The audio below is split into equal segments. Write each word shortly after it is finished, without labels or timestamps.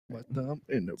My thumb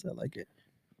in the. I like it.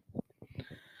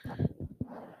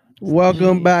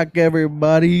 Welcome back,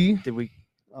 everybody. Did we?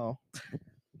 Oh,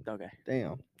 Okay.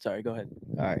 damn. Sorry. Go ahead.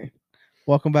 All right.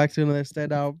 Welcome back to another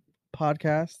Stand Out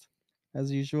podcast.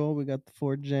 As usual, we got the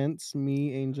four gents,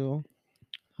 me, Angel,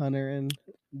 Hunter, and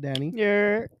Danny.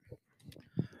 Yeah.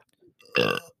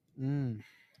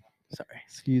 Sorry.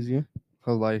 Excuse you.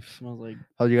 How's life? Smells like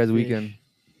How's you guys' fish. weekend?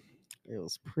 It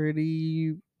was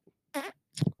pretty.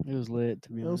 It was lit,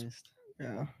 to be It was- honest.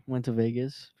 Yeah. Went to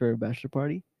Vegas for a bachelor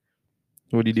party.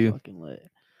 What do you do? Fucking lit.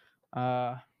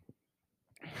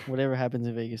 Whatever happens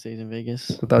in Vegas stays in Vegas.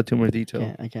 Without too much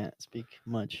detail. I can't speak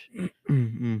much.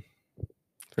 Mm-mm.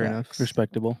 Fair enough. Facts.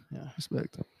 Respectable. Yeah.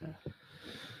 Respect. Yeah.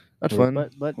 That's But- fun.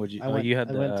 But What'd you- I oh, went, you I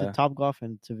went to Top Golf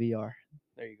and to VR.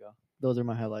 There you go. Those are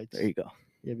my highlights. There you go.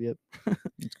 Yep.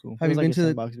 It's cool. Have It you was been like a to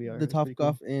sandbox VR. the It was Top pretty cool.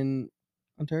 Golf in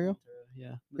Ontario?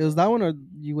 Yeah. It was that one, or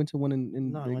you went to one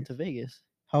in No, I Vegas? went to Vegas.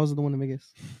 How was the one in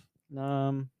Vegas?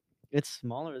 It's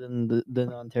smaller than the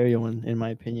Ontario one, in my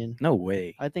opinion. No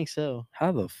way. I think so.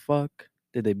 How the fuck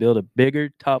did they build a bigger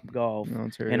Top Golf In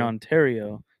Ontario. in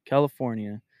Ontario,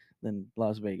 California, than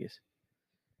Las Vegas?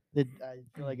 I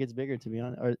feel like it's bigger, to be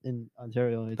honest. Or in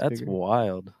Ontario, it's That's bigger.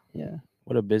 wild. Yeah,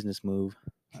 What a business move.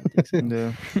 I think so.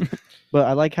 Yeah. But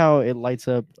I like how it lights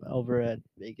up over at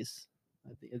Vegas.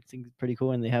 I think it's pretty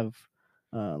cool, and they have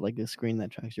like a screen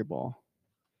that tracks your ball.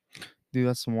 Dude,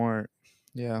 that's smart.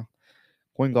 Yeah.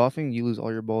 Going golfing, you lose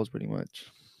all your balls pretty much.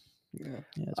 Yeah.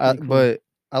 Yeah, it's pretty cool. But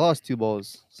I lost 2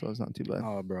 balls, so it's not too bad.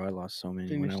 Oh, bro, I lost so many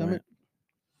Didn't when your I stomach?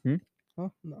 went.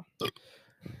 Oh no.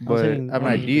 But I have an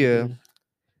idea, Dude.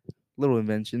 little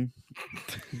invention.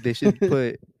 They should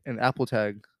put an Apple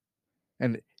tag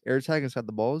and air tag inside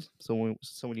the balls, so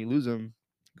when you lose them,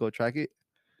 go track it.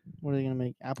 What are they gonna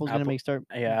make? Apple's gonna Apple- make start.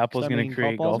 Yeah, Apple's start gonna making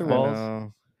create golf or balls. what?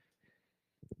 No,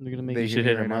 They're gonna make. They should me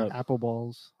hit right them now. up. Apple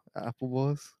balls. Apple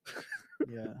balls.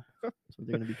 Yeah, that's what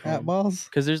they're gonna be At called. balls.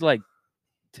 Because there's like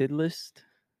Tidlist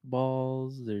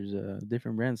balls. There's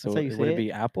different brands. So That's how you would say it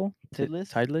be Apple?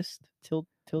 Tidlist? Tidelist?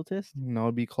 Tiltist. No,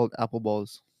 it'd be called Apple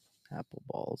balls. Apple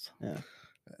balls. Yeah,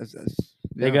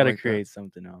 They I gotta like that. create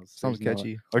something else. Sounds There's no-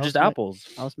 catchy. Or I just was like- apples.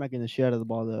 I was smacking the shit out of the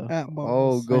ball though. At Oh,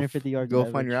 balls. go 150 yards go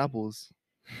of find your average. apples.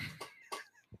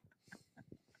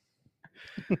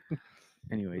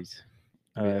 Anyways,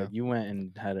 Yeah. you went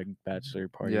and had a bachelor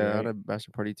party. Yeah, I right? had a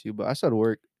bachelor party too, but I still had to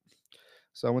work.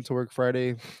 So I went to work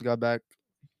Friday, got back,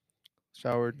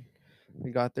 showered.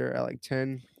 We got there at like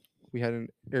 10. We had an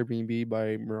Airbnb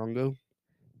by Morongo,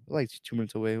 like 2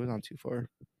 minutes away. It was not too far.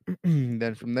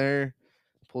 Then from there,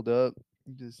 pulled up,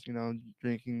 just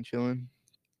drinking, chilling.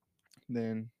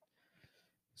 Then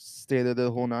stayed there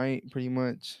the whole night, pretty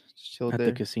much. Just chilled At there.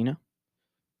 the casino.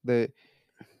 The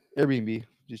Airbnb,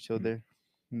 just chilled Mm. there.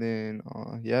 And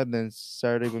then then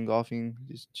Saturday went golfing,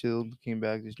 just chilled, came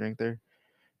back, just drank there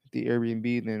at the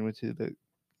Airbnb, then went to the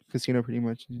casino pretty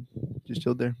much, and just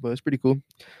chilled there. But it's pretty cool.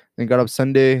 Then got up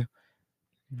Sunday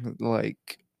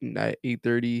like at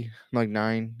 8:30, like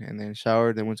 9, and then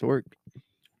showered, then went to work.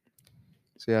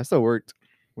 So yeah, I still worked.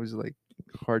 It was like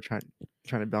hard trying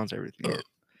to balance everything.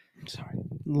 Sorry. A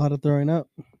lot of throwing up.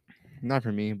 Not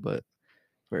for me, but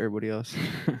for everybody else.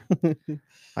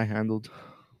 I handled.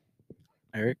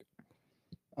 Eric.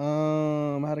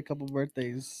 I had a couple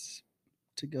birthdays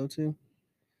to go to.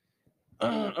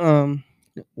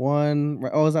 One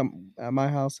I was at my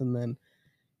house, and then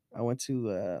I went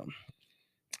to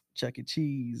Chuck E.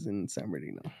 Cheese in San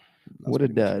Bernardino. That was What a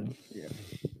pretty much dad. it.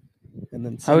 Yeah. And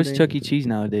then How is Sunday- Chuck E. Cheese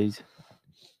nowadays?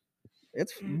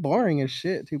 It's boring as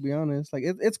shit, to be honest. Like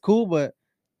it's cool, but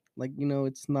like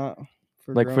it's not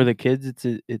for Like for grown- the kids, it's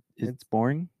It's-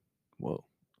 boring. Whoa.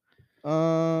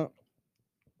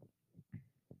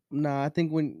 Nah, I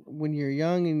think when you're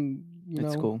young and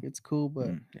It's cool. it's cool, but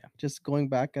Yeah. just going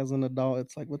back as an adult,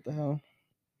 it's like, what the hell?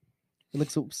 It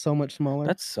looks so much smaller.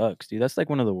 That sucks, dude. That's like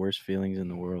one of the worst feelings in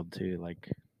the world too. Like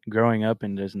growing up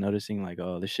and just noticing like,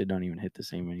 oh, this shit don't even hit the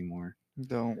same anymore.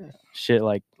 Don't. Shit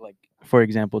like for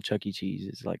example, Chuck E. Cheese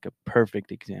is like a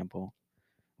perfect example.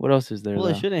 What else is there? Well,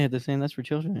 though? it shouldn't hit the same. That's for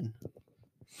children.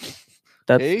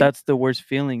 Hey. That's the worst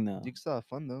feeling though. You can still have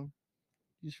fun though.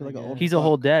 You just feel like I an guess. old He's a fuck.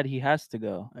 whole dad. He has to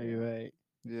go. Oh, you're right.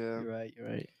 Yeah. You're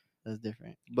right. That's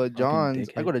different. But John's,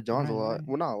 I dickhead. go to John's a Right, lot. right.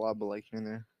 Well, not a lot, but like here and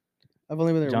there. I've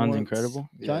only been there John's once. incredible.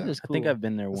 John's Yeah. is I cool. think I've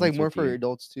been there It's once. like more with for you.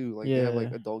 adults too. Like they have like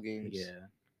Yeah. adult games. Yeah.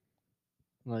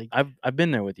 Like I've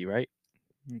been there with you, right?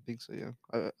 I think so. Yeah.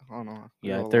 I don't know. I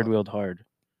Yeah, go a third lot. wheeled hard.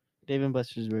 Dave and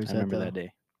Buster's where I it's at remember though. that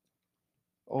day.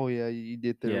 Oh yeah, you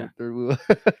did Yeah. third wheel.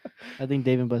 I think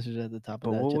Dave and Buster's at the top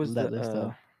But of what was that the list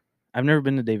though. I've never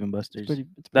been to Dave and Buster's. It's pretty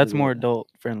That's more good. adult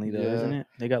friendly though, isn't Yeah. it?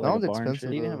 They got That like one's a bar and expensive,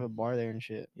 They shit. even though. have a bar there and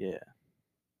shit. Yeah.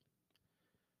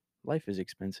 Life is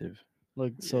expensive.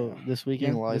 Look, so Yeah. this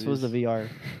weekend, alive this was the is- VR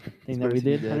thing that better we to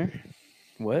be did, dead. Hunter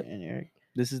What? and Eric.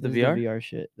 This is the This VR? the VR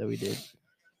shit that we did.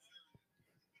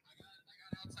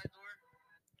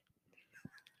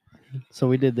 So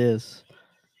we did this.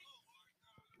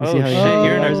 You see Oh, how he shit,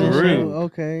 you're in a holds this shit? groove.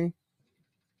 Okay.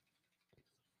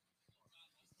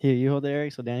 Here, you hold it,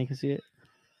 Eric, so Danny can see it.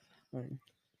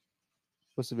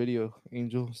 What's the video,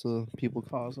 Angel? So people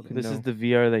Pause it. can This know. is the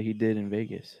VR that he did in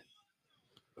Vegas.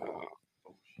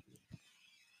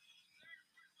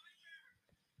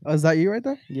 Oh, is that you right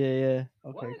there? Yeah, yeah.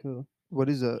 Okay, cool. What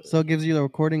is that? So it gives you the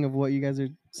recording of what you guys are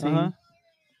seeing. Uh-huh.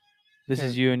 This Okay.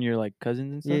 is you and your like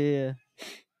cousins and Yeah, stuff. yeah.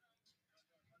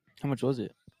 How much was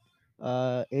it?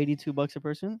 $82 a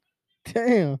person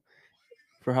Damn.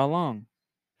 For how long?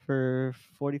 for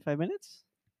 45 minutes.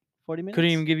 40 minutes.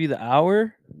 Couldn't even give you the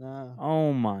hour. Nah.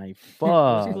 Oh my It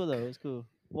was fuck! cool though. It was cool.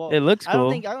 Well, It looks I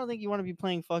don't cool. think you want to be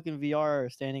playing fucking VR or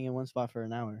standing in one spot for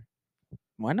an hour.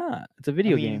 Why not? It's a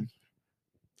video mean, game.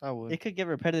 I would. It could get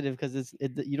repetitive because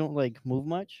you don't like move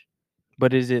much.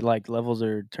 But is it like levels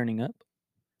are turning up?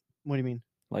 What do you mean?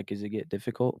 Like, does it get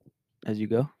difficult as you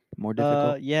go? More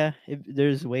difficult? Yeah.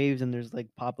 There's waves and there's like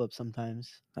pop ups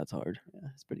sometimes. That's hard. Yeah,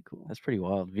 it's pretty cool. That's pretty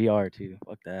wild. VR too.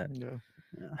 Fuck that. Yeah.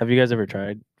 Have you guys ever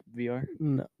tried VR?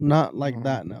 No, not like No.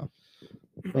 that. No.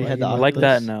 They But had you the know, Like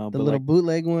that, Oculus. no. The But little like,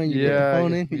 bootleg one. You get the Yeah,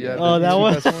 phone in. yeah, Oh, that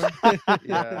one.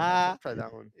 Yeah, try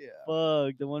that one. Yeah.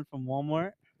 Fuck, the one from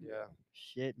Walmart. Yeah.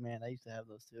 Shit, man, I used to have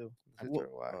those too. Those are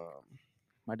whack.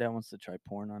 my dad wants to try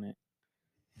porn on it.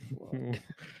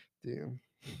 Damn.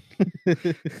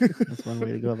 That's one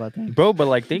way to go about that. Bro, but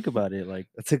like, think about it. Like,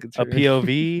 That's like a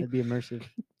POV. That'd be immersive.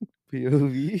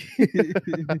 POV.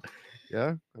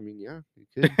 Yeah. I mean, yeah. You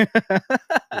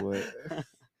could. What?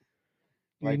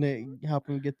 You know, help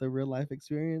him get the real life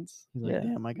experience. He's like, Yeah.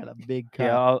 damn, I got a big Yeah,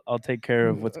 cock. I'll take care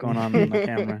of what's going on the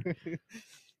camera.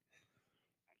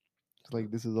 It's like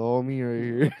this is all me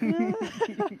right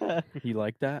here. You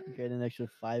like that? Get an extra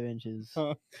 5 inches.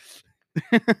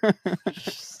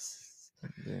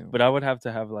 Damn. But I would have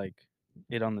to have like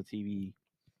it on the TV.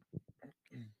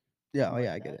 Yeah. Oh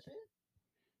yeah, I get it.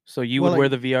 So you Well, would wear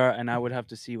like- the VR, and I would have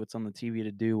to see what's on the TV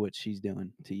to do what she's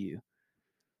doing to you.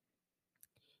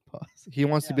 Pause. He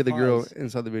wants to Yeah, be the girl pause.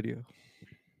 inside the video.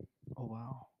 Oh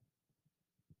wow,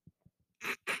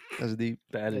 That's deep.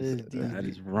 That That is is deep. that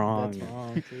is wrong. that's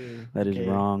wrong too. That is Okay,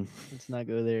 wrong. Let's not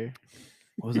go there.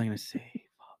 What was I gonna say?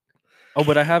 Fuck. Oh,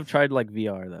 but I have tried like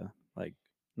VR though, like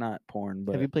not porn,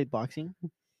 but Have you played boxing?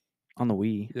 on the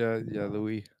Wii. Yeah, yeah, the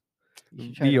Wii. You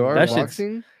should try it VR on That shit's-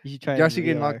 boxing? You should try. You it actually in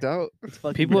get VR. knocked out? It's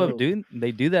fucking People dope.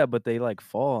 they do that, but they like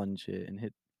fall and shit and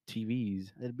hit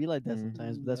TVs. It'd be like that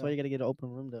sometimes, but that's why you gotta get an open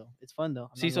room though. It's fun though.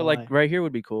 I'm See, not so gonna like lie. right here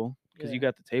would be cool because you Yeah.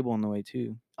 got the table in the way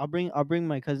too. I'll bring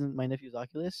my nephew's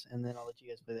Oculus, and then I'll let you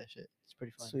guys play that shit. It's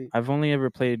pretty fun. Sweet. I've only ever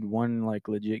played one like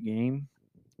legit game,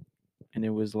 and it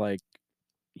was like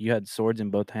you had swords in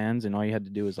both hands, and all you had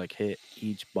to do was like hit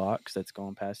each box that's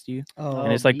going past you. Oh,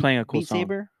 And it's like playing a cool Beat song.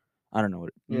 Saber. I don't know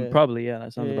what. Yeah. Probably yeah.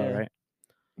 That sounds Yeah, about yeah. right.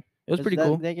 It was That's- pretty that,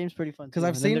 cool. That game's pretty fun. 'Cause too.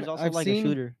 I've And then seen- there's also I've like seen- a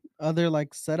shooter. other like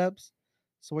setups,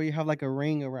 so where you have like a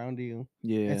ring around you.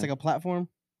 Yeah. It's like a platform,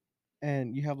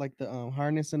 and you have like the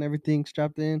harness and everything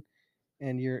strapped in,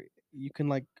 and you can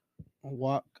like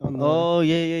walk on the. Oh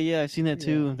yeah. I've seen that Yeah.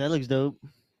 too. That looks dope.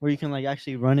 Where you can like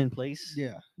actually run in place.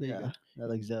 Yeah, there you go. That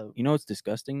looks dope. You know what's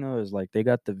disgusting though is like they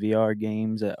got the VR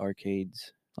games at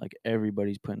arcades. Like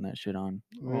everybody's putting that shit on.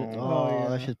 Oh, Oh,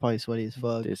 that yeah. shit's probably sweaty as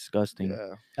fuck. Disgusting.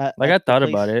 Yeah. Like I thought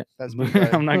about it. That's but me, guy.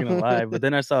 I'm not gonna lie. But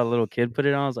then I saw a little kid put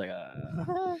it on. I was like,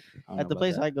 At the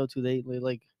place I go to, they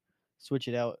like switch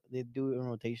it out. They do it in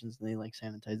rotations and they like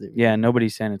sanitize it. Yeah,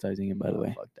 nobody's sanitizing it by the Oh,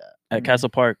 way. Fuck that. At Castle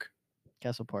Park.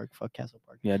 Castle Park. Fuck Castle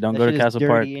Park. Yeah, don't That go to shit is Castle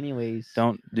Park. dirty anyways.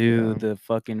 Don't do Yeah. the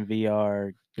fucking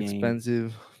VR game.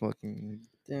 Expensive. Fucking.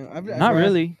 Damn, I've Not never-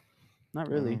 really. Not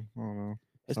really. I don't know.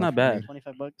 It's not not for bad. me.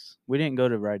 $25. We didn't go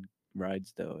to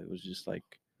rides though. It was just like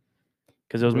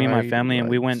because it was me and my Ride family, and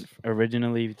we went rides.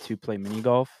 originally to play mini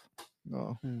golf,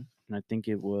 No. and I think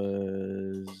it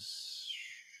was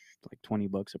like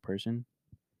 $20 a person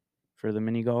for the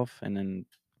mini golf, and then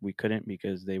we couldn't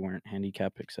because they weren't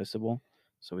handicap accessible,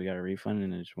 so we got a refund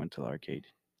and then just went to the arcade.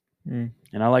 Mm.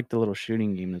 And I like the little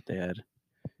shooting game that they had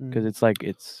because it's like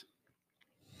it's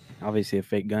obviously a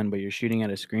fake gun, but you're shooting at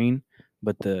a screen,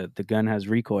 but the gun has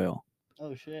recoil,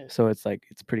 Oh shit. so it's like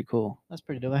it's pretty cool, That's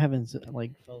pretty dope. I haven't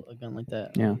like felt a gun like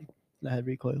that. Yeah. That had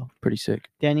recoil. pretty sick.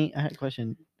 Danny, I had a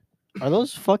question.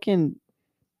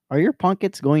 Are your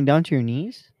pockets going down to your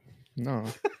knees? No.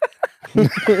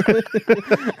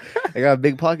 I got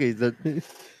big pockets.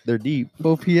 They're deep.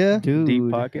 Bopia? Dude, Deep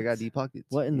I pockets. got deep pockets.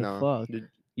 What in the No, fuck?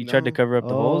 You tried to no, cover up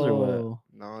the holes or what? Oh,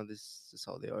 No, this is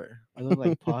how they are. they look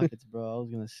like pockets, bro. I was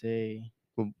gonna say,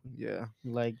 Well, yeah.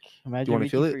 like, imagine wanna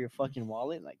feel reaching it? for your fucking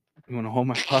wallet, like, You want to hold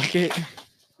my pocket?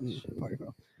 Party,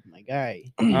 bro. my guy.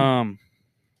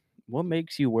 What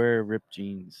makes you wear ripped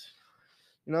jeans?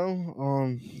 You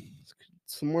know,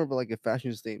 it's more of like a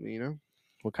fashion statement. You know.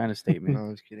 What kind of statement? No,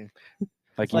 I'm just kidding.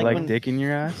 Like It's you like like when- dick in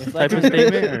your ass It's type like of when,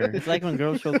 statement, or it's like when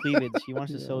girls show cleavage. She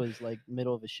wants to Yeah. show his like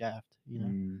middle of his shaft. You know.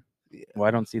 Mm. Yeah. Well,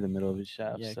 I don't see the middle of his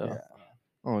shaft, Yeah, so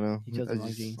Oh no. He chose the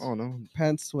wrong jeans. Oh no.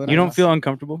 Pants, sweater. you don't feel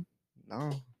uncomfortable.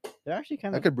 No. they're actually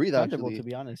kind I of could breathe comfortable, actually. to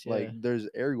be honest. Yeah. Like there's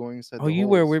air going inside. Oh, the you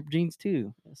wear holes. ripped jeans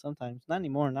too. Yeah, sometimes, not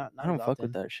anymore. Not I don't as fuck often.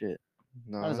 with that shit.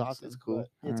 No, Not as it's- often. It's cool.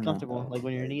 But I it's don't know. comfortable. Like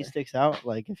when your knee Either. sticks out,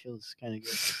 like it feels kind of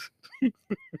good.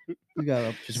 You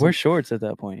got Just wear shorts at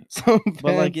that point. some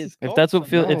But like pants. it's If that's what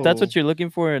feel, if that's No. what you're looking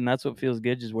for, and that's what feels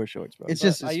good, just wear shorts, bro. It's But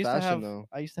just- I used to fashion, have though.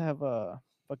 I used to have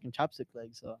fucking chopstick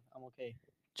legs, so I'm okay.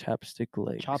 Chapstick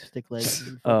legs. Chopstick legs.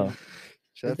 and Oh, fucking-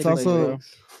 That's It's like also-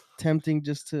 legs. tempting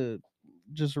just to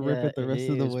rip Yeah, it the rest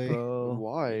of the way. bro.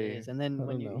 Why? It is. And then I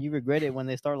when don't know. you regret it when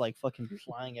they start like fucking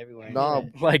flying everywhere. and Nah,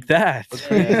 shit. like that. What's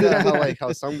crazy is Yeah. that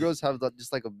how some girls have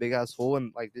just like a big ass hole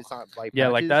and like it's not like Yeah,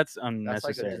 like patches. that's That's like a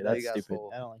unnecessary. That's, big ass stupid.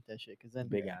 hole. I don't like that shit because then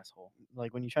Big asshole.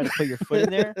 like when you try to put your foot in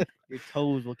there, your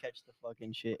toes will catch the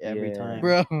fucking shit every Yeah. time.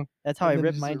 Bro, That's how I And then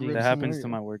ripped just my rip jeans. That some happens more, to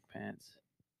yeah. my work pants.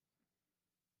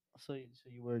 So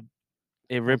you were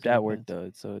It ripped your at work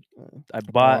pants. though, so Uh, I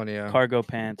bought yeah. cargo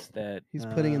pants that he's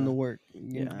putting in the Uh, work,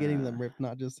 getting them yeah. ripped,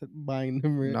 not just buying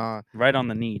them ripped. Nah, right on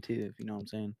the knee too, if you know what I'm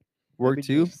saying. work be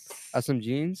too. just- I had some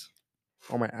jeans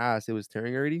on my ass. It was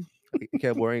tearing already. I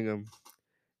kept wearing them,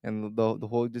 and the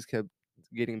hole just kept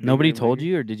getting. Bigger Nobody and told bigger.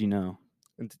 you, or did you know?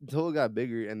 Until it got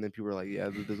bigger, and then people were like, "Yeah,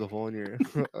 there's a hole in your,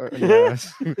 in your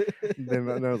ass." then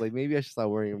I was like, maybe I should stop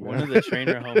wearing them. One now. of the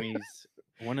trainer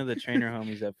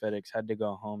homies at FedEx had to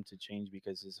go home to change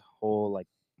because his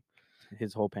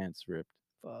whole pants ripped.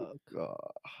 Fuck.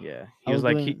 Yeah, I he was was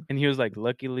like, doing- he was like,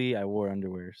 luckily I wore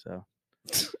underwear, so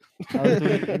I was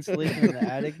doing insulation in the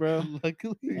attic, bro.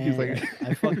 Luckily, He's like- and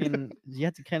I fucking you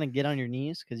have to kind of get on your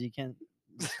knees because you can't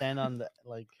stand on the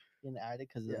like in the attic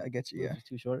because yeah, I the get you. roof Yeah, is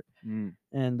too short. mm.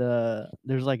 And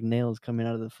there's like nails coming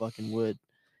out of the fucking wood,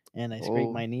 and I scraped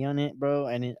Oh. my knee on it, bro,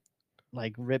 and it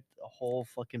like ripped a whole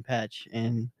fucking patch,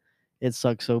 and it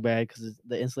sucked so bad because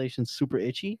the insulation's super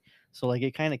itchy, so like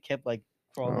it kind of kept like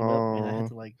crawling up, and I Oh. had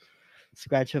to like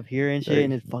scratch up here and shit, Yeah,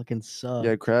 and it fucking sucked.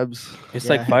 Yeah, crabs. It's Yeah,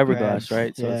 like I had fiberglass, crabs.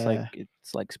 right? So Yeah.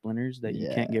 it's like splinters that you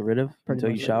can't Yeah, get rid of Pretty until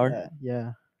you much like shower. that,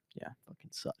 Yeah. Yeah.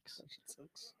 Fucking sucks. that shit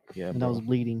sucks. Yeah, And I was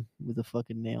bleeding with a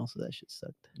fucking nail, so that shit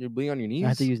sucked. You're bleeding on your knees. I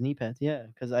had to use knee pads, yeah,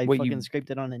 because I Wait, you- fucking scraped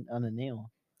it on a nail.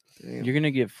 Damn. you're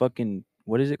gonna get fucking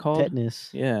what is it called? Tetanus.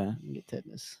 Yeah, You get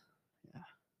tetanus.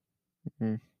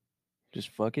 just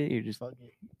fuck it. You're just Fuck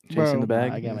it. chasing the Bro,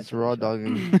 bag. I got my It's raw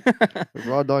tetanus shot. dogging.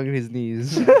 raw dogging his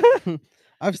knees.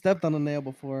 I've stepped on a nail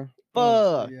before.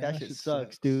 Fuck, Yeah, that shit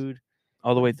sucks, dude.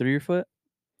 All the way through your foot.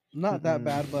 Not that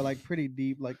bad, but like pretty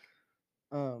deep. Like,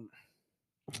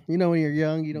 you know, when you're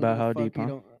young, you don't. About give a how fuck, deep, you huh?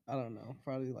 don't. I don't know.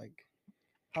 Probably like,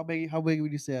 how big? How big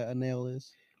would you say a nail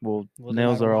is? Well, Well, they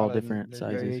nails have a are all lot of- different there's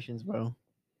sizes. variations, bro.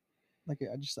 Like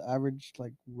just average,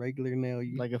 like regular nail.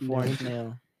 Like a you 4-inch know?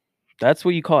 nail. That's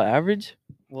what you call average?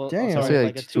 Well, Damn. I'll sorry, say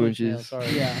like like a 2 2-inch nail, inches. Sorry.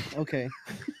 Yeah. Okay.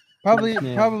 Probably,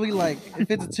 nail. probably like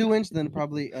if it's a 2-inch, then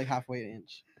probably like halfway an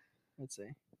inch. Let's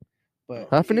say. But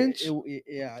Half an it- inch?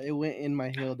 yeah, it went in my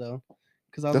heel though,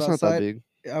 because I was That's not outside. that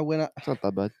big. I went out. It's not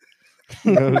that bad.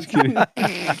 No, I'm just kidding.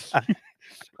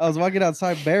 I was walking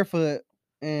outside barefoot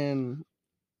and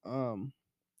I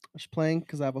was playing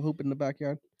because I have a hoop in the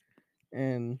backyard,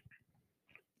 and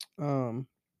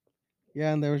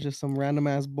yeah, and there was just some random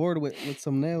ass board with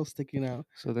some nails sticking out.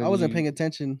 So then I wasn't you paying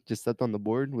attention, Just stepped on the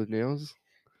board with nails.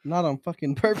 not on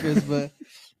fucking purpose, but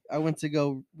I went to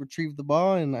go retrieve the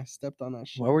ball and I stepped on that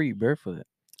shit Why were you barefoot?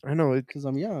 I know because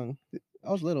I'm young.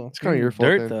 I was little, it's kind of your fault.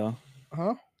 Dirt then. though.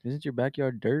 huh? Isn't your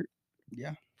backyard dirt?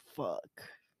 Yeah, Fuck.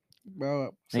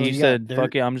 bro. And you you got said,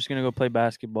 "Fuck dirt? it, I'm just gonna go play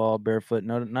basketball barefoot.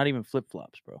 No, not even flip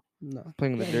flops, bro." No,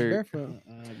 Playing in the Yeah, dirt. barefoot.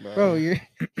 Bro,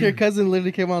 your cousin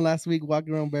literally came on last week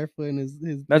walking around barefoot in his That's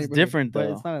neighborhood. different But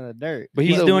though. it's not in the dirt. But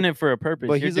he's He's a- doing it for a purpose.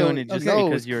 But You're he's doing it just okay.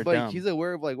 because you're but dumb. he's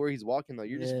aware of like where he's walking though.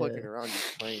 You're just fucking Yeah. around,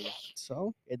 just playing.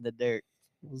 So In the dirt.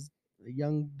 I was a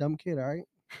young dumb kid, all right.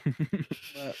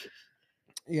 But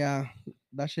yeah,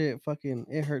 that shit fucking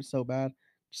it hurts so bad.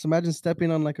 Just imagine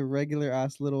stepping on like a regular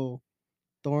ass little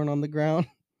thorn on the ground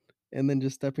and then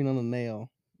just stepping on a nail.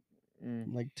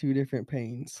 Mm. Like two different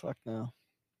pains. Fuck no.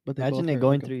 But they Imagine both it hurt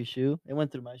going like a- through your shoe. It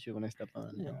went through my shoe when I stepped on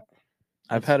it. Yeah.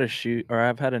 I've had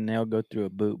a nail go through a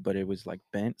boot, but it was like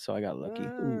bent, so I got lucky.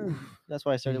 That's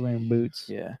why I started wearing boots.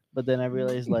 Yeah. But then I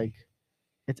realized like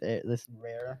this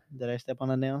rare that I step on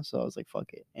a nail, so I was like,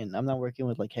 fuck it. And I'm not working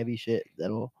with like heavy shit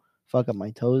that'll fuck up my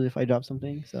toes if I drop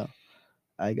something. So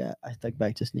I stuck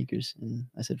back to sneakers and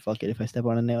I said, fuck it. If I step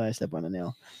on a nail, I step on a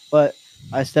nail. But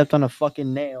I stepped on a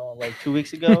fucking nail like 2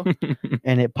 weeks ago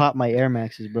and it popped my Air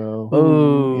Maxes, bro.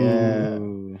 Oh.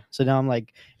 Yeah. So now I'm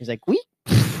like, it's like, we.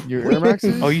 Your Air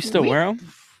Maxes? Oh, you still wear them?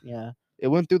 Yeah. It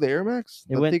went through the Air Max?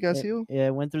 It The went thick ass it- heel? Yeah,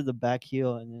 it went through the back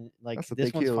heel and then like That's a this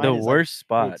thick one's heel. fine. The It's like, worst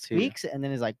spot it too. squeaks and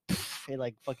then it's like it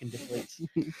like fucking deflates.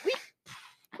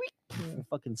 It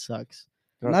fucking sucks.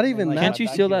 Not even like, that. Can't you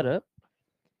back seal that heel. up?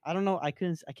 I don't know. I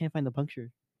can't find the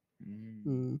puncture.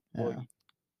 Mm. Well, Yeah.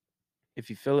 if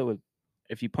you fill it with,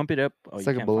 if you pump it up, It's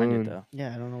you like a can't find balloon. it though.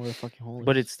 Yeah, I don't know where the fucking hole is.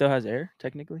 But it still has air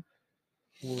technically.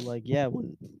 well, like yeah.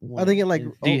 I think it like.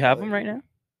 Do you have oh, them right now?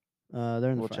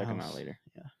 they're in the We'll front check them out house. later.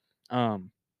 Yeah.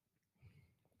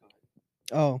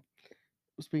 Oh,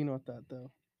 speaking about that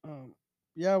though,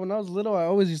 yeah, when I was little, I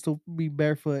always used to be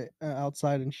barefoot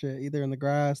outside and shit, either in the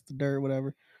grass, the dirt,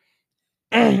 whatever.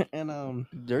 And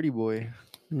Dirty boy.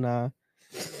 nah,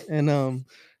 and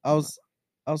I was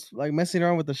like messing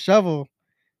around with the shovel,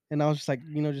 and I was just like,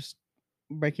 just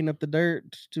breaking up the dirt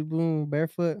to boom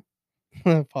barefoot.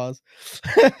 Pause.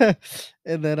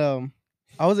 And then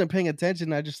I wasn't paying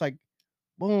attention. I just like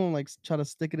boom, like try to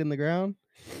stick it in the ground,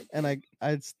 and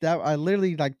I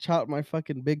literally like chopped my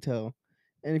fucking big toe.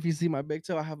 And if you see my big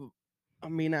toe, I have a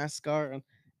mean ass scar,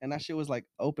 and that shit was like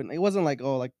open. It wasn't like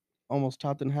like almost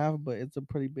chopped in half, but it's a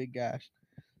pretty big gash,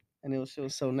 and it was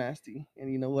so nasty.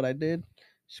 And you know what I did?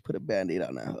 Just put a band-aid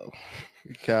on that hoe.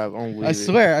 Cap, I don't believe I it.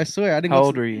 swear, I didn't. How go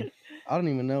old to- were you? I don't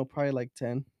even know. Probably like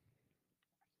 10.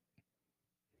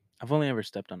 I've only ever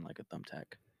stepped on like a thumbtack,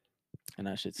 and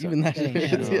that shit sucked. Even that That ain't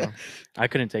shit. shit. Yeah. I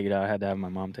couldn't take it out. I had to have my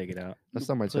mom take it out. That's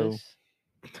not my toe. Puss.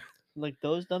 Like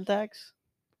those thumbtacks.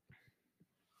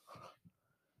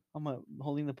 I'm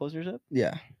holding the posters up.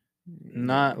 Yeah.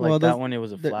 Not like Well, that those- one. It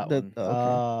was a the- flat the-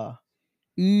 one.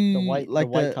 okay. The like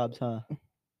white tops, huh?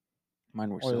 Mine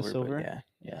were or the silver. silver? But yeah.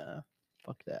 Yeah.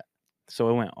 Fuck that. So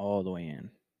it went all the way in.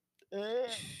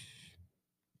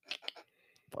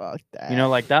 Fuck that. You know,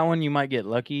 like that one, you might get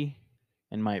lucky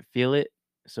and might feel it.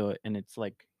 So and it's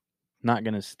like not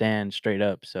gonna stand straight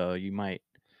up. So you might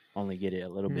only get it a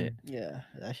little bit. Yeah,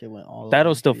 that shit went all.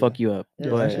 That'll still fuck you up. Yeah,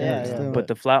 but, that shit hurts still. but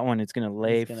the flat one, it's gonna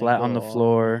lay gonna flat on go the all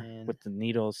floor in. with the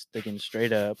needle sticking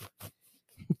straight up.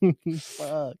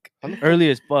 fuck. Early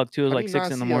as fuck too. It was How like do you 6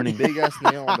 not in the see a morning. Big ass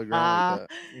nail on the ground like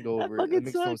that. And go That over it. fucking It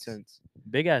makes no sucks. sense.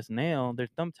 Big ass nail. They're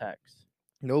thumbtacks.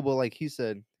 No, but like he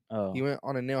said, Oh, he went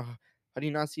on a nail. How do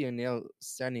you not see a nail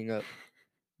standing up?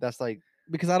 That's like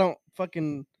Because I don't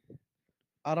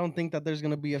think that there's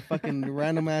gonna be a fucking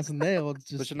random ass nail. It's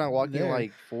just but you're not walking there.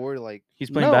 like forward, like he's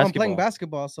playing no, basketball. I'm playing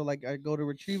basketball, so like I go to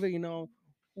retrieve it,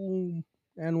 boom,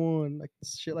 and one, like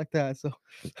shit like that. So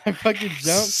I fucking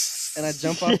jump and I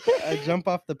jump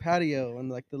off the patio, and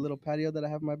like the little patio that I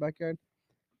have in my backyard.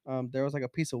 There was like a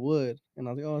piece of wood, and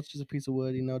I was like, oh, it's just a piece of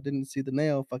wood, didn't see the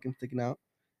nail fucking sticking out,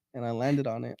 and I landed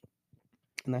on it,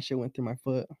 and that shit went through my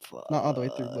foot, not all the way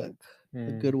through, but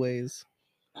a good ways,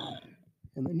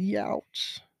 and then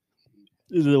youch.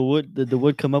 Did the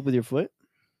wood come up with your foot?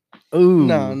 Ooh,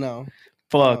 No,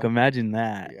 fuck! no. Imagine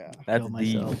that. yeah. That's Kill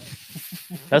deep.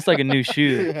 myself. That's like a new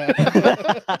shoe.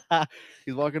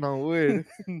 he's walking on wood.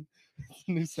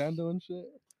 New sandal and shit.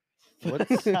 What?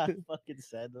 Fucking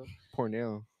sad though. Poor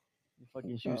nail. Your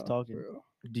fucking shoes Oh, talking. for real.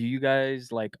 Do you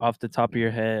guys like off the top of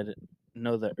your head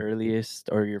know the earliest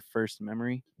or your first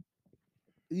memory?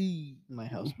 My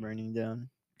house burning down.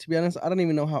 To be honest, I don't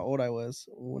even know how old I was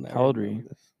when I How old were remember you?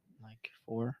 this. Like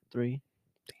 4, 3.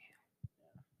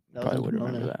 Damn. Probably would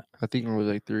remember that. I think I was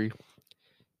like 3.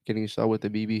 Getting shot with a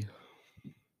BB.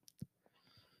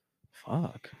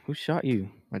 Fuck! Who shot you?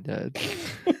 My dad.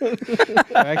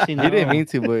 Actually, He didn't no. mean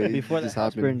to, but it Before the just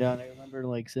house happened. burned down, I remember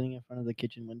like sitting in front of the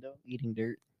kitchen window eating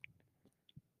dirt.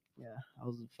 Yeah, I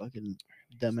was a fucking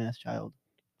dumbass child.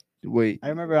 Wait, I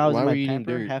remember I was why in were my you eating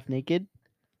pamper, dirt? half naked,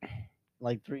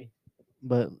 like 3,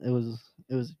 but it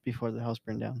was before the house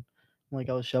burned down. Like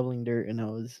I was shoveling dirt and I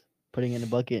was putting it in a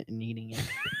bucket and eating it.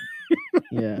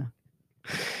 Yeah,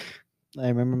 I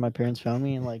remember my parents found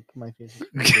me and like my face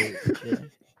was full of dirt. Yeah,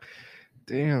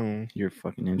 Damn. You're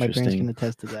fucking my parents can interesting.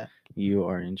 attest to that. You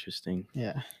are interesting.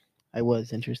 Yeah, I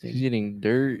was interesting. He's eating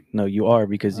dirt. No, you are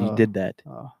because you Oh. did that.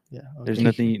 Oh yeah, There's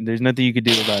okay. nothing you could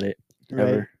do about it. Right,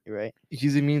 ever. you're right.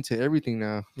 He's immune to everything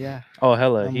now. Yeah, Oh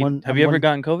hella! I'm He- one- have I'm you ever one-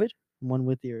 gotten COVID? I'm one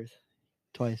with the earth,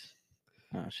 twice.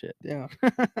 Oh shit. Yeah.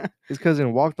 His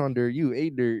cousin walked on dirt. You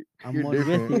ate dirt. I'm You're one with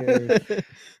different. the earth.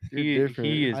 You're different.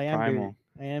 He is I am primal. dirt.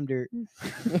 I am dirt.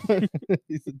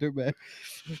 He's a dirtbag.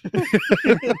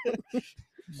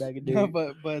 Bag of No,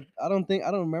 dirt. but I don't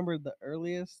remember the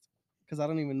earliest because I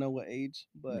don't even know what age.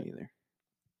 But Me either.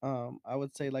 I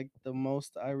would say like the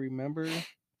most I remember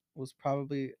was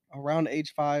probably around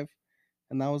age 5,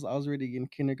 and I was already in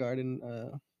kindergarten,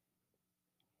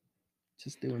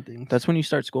 just doing things. That's when you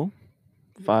start school.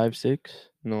 5, 6.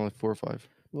 No, like 4 or 5.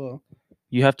 well,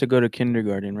 You have to go to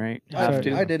kindergarten, right? I, Have started-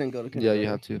 to. I didn't go to Yeah, kindergarten. you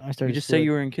have to. I started. You just school say at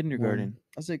you were in kindergarten.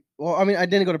 I was like, well, I mean, I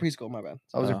didn't go to preschool. My bad.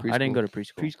 I was in Oh, I didn't go to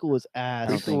preschool. preschool was ass.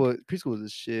 don't think- Preschool was the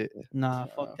shit. Nah,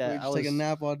 We fuck that. I just was take a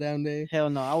nap all damn day. hell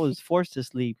no. I was forced to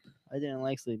sleep. I didn't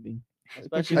like sleeping,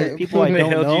 especially you with up- people I They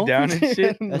don't held you know. down and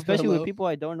shit. In the Especially with pillow. people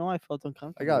I don't know, I felt I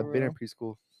uncomfortable. got bit in bro.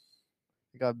 preschool.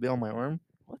 I got bit on my arm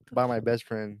What the by my best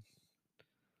friend.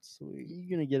 Sweet. You're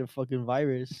gonna get a fucking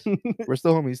virus. We're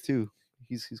still homies too.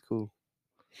 He's cool.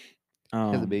 He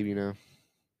has a Um, baby now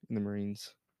in the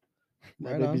Marines.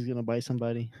 My Right baby's on. gonna bite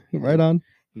somebody. Right on.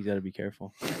 you got to be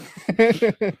careful.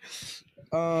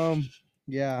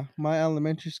 Yeah, my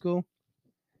elementary school.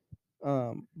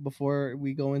 Before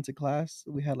we go into class,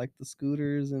 we had like the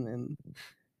scooters and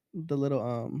the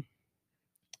little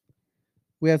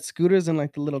we had scooters and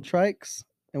like the little trikes,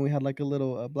 and we had like a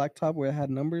little black top where it had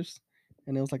numbers,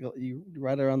 and it was like you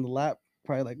ride it around the lap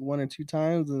probably like 1 or 2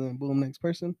 times, and then boom, next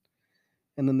person.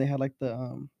 And then they had like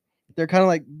the they're kind of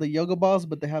like the yoga balls,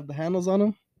 but they have the handles on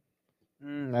them.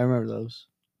 I remember those.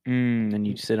 And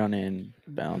you sit on it and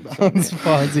bounce. on Bounce it.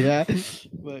 balls, yeah.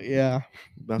 But yeah,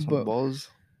 Bounce on the But- balls.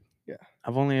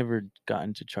 I've only ever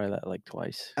gotten to try that like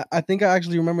twice. I think I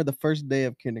actually remember the first day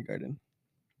of kindergarten,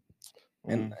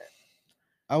 and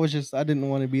I didn't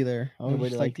want to be there. I was Nobody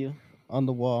just liked like you. on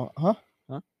the wall, huh?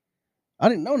 Huh? I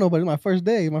didn't know nobody. My first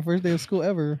day of school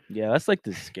ever, Yeah, that's like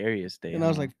the scariest day. and I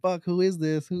was huh? like, "Fuck, who is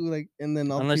this? Who like?" And then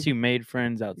all the unless you people, made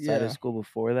friends outside Yeah. of school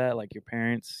before that, like your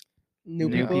parents new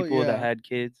knew people yeah. that had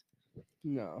kids.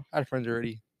 No, I had friends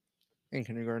already in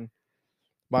kindergarten.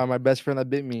 My best friend that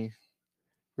bit me.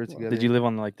 We're Well, together. Did you live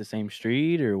on like the same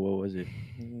street or what was it?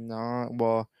 No,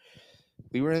 well,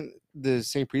 we were in the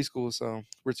same preschool, so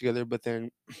we're together. But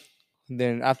then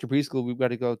after preschool, we got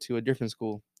to go to a different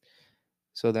school.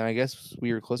 So then I guess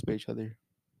we were close by each other.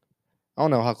 I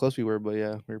don't know how close we were, but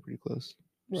yeah, we were pretty close.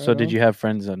 So Right did on. you have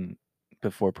friends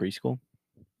before preschool?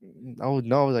 I would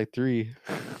know I was like 3.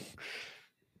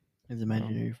 His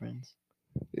imaginary friends.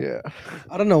 Yeah,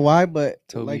 I don't know why, but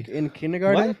Toby. like in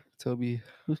kindergarten, Toby,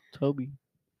 Who's Toby?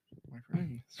 my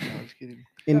friend. I was kidding.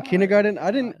 in God, kindergarten, God.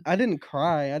 I didn't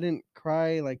cry. I didn't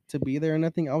cry like to be there or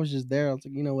nothing. I was just there. I was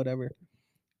like, whatever.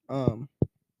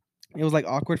 It was like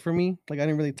awkward for me. Like I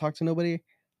didn't really talk to nobody.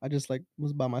 I just like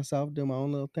was by myself doing my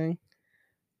own little thing.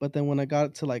 But then when I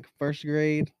got to like first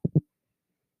grade,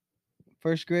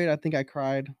 I think I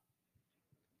cried.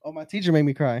 Oh, my teacher made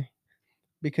me cry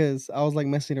because I was like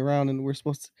messing around and we're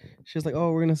supposed to. She was like,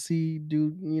 "Oh, we're gonna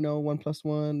do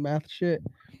 1+1 math shit,"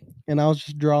 and I was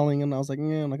just drawing and I was like,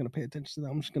 "Yeah, I'm not gonna pay attention to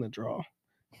that. I'm just gonna draw."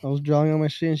 I was drawing on my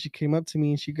shit and she came up to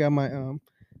me and she grabbed my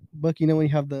book. You know when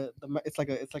you have it's like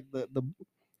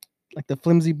the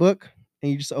flimsy book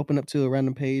and you just open up to a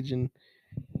random page and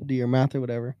do your math or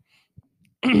whatever.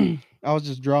 I was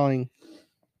just drawing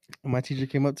and my teacher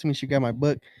came up to me, she grabbed my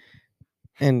book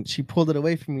and she pulled it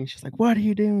away from me. She's like, "What are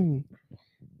you doing?"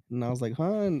 And I was like,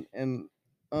 "Huh?" And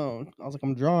I was like,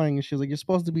 "I'm drawing." And she was like, "You're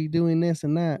supposed to be doing this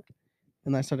and that."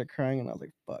 And I started crying and I was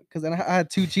like, "Fuck." Because then I had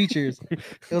 2 teachers. It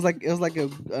was like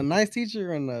a nice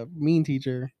teacher and a mean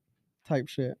teacher type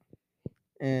shit.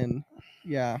 And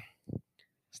yeah.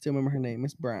 Still remember her name,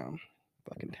 Miss Brown.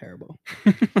 Fucking terrible.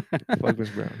 Fuck Miss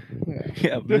Brown. Yeah.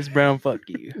 Yeah, Miss Brown, fuck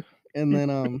you. And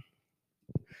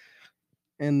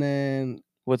then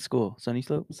What school? Sunny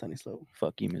Slope? Sunny Slope.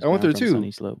 Fuck you, Miss I went Brown there from too.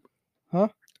 Sunny Slope. I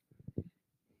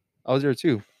was there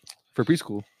too, for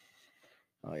preschool.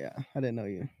 Oh yeah, I didn't know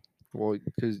you. Well,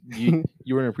 because you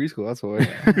were in a preschool, that's why.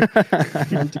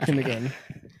 I went to kindergarten.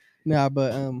 Nah,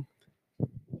 but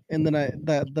and then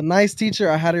the nice teacher,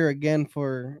 I had her again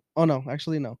for. Oh no,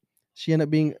 actually no. She ended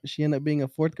up being a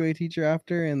 4th grade teacher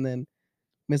after, and then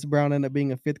Miss Brown ended up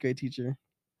being a 5th grade teacher.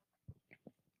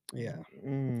 Yeah,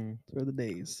 Mm, those were the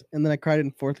days. And then I cried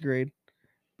in 4th grade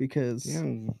because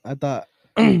damn. I thought,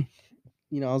 I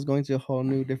was going to a whole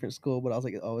new different school, but I was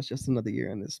like, oh, it's just another year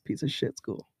in this piece of shit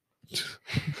school.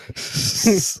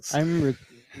 I remember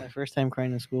my first time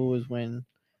crying in school was when,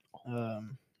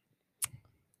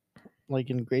 like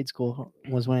in grade school,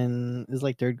 was when it was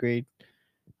like 3rd grade.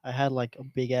 I had like a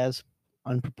big ass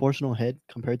unproportional head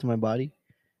compared to my body.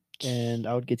 and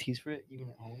I would get teased for it even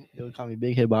at home. They would call me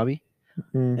Big Head Bobby,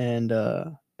 Mm.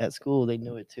 and at school they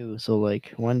knew it too. So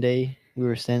like one day we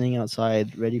were standing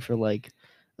outside ready for like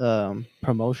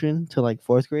promotion to like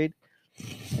 4th grade,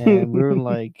 and we were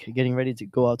like getting ready to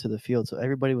go out to the field. So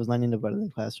everybody was lining up out of the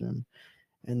classroom,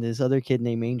 and this other kid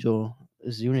named Angel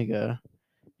Zuniga,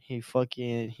 he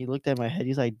looked at my head.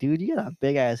 He's like, dude, you got a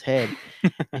big ass head.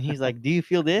 And he's like, do you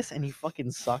feel this? And he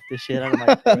fucking socked the shit out of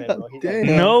my forehead, bro. He's like,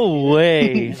 Damn. No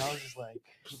way. and I was just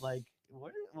like,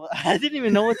 what? I didn't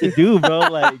even know what to do, bro.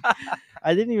 Like,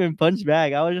 I didn't even punch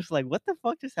back. I was just like, what the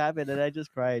fuck just happened? And I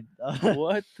just cried.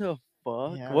 What the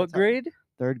fuck? Yeah, What that's how- grade?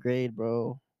 3rd grade,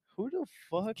 bro. Who the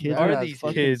fuck Kids are are these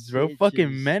fucking kids, bro? bitches.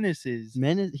 Fucking menaces.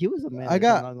 He was a menace. I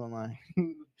got- I'm not gonna lie.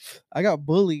 I got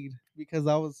bullied because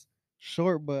I was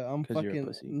short, but I'm 'Cause you're a fucking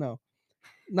pussy. no,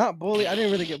 not bully. I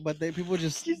didn't really get, but people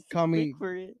just call me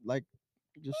for it. like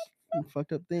just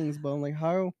fucked up things. But I'm like,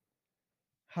 how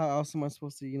else am I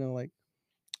supposed to, like?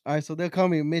 All right, so they'll call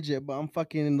me a midget, but I'm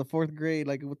fucking in the 4th grade.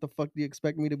 Like, what the fuck do you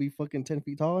expect me to be fucking 10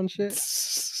 feet tall and shit?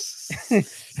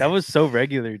 That was so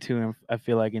regular too. I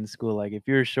feel like in school, like if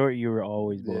you were short, you were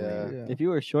always bullied. Yeah. Yeah. If you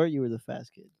were short, you were the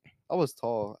fast kid. I was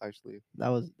tall actually. That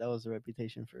was the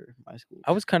reputation for my school.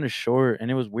 I was kind of short, and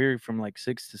it was weird. From like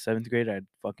 6th to 7th grade, I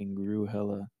fucking grew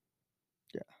hella.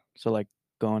 Yeah. So like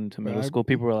going to Bro, middle school,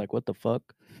 people were like, "What the fuck?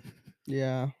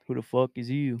 Yeah. Who the fuck is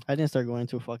you?" I didn't start going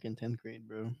until fucking 10th grade,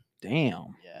 bro.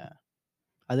 Damn. Yeah.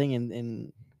 I think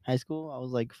in high school I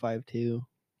was like 5'2",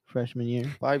 freshman year.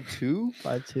 5'2"?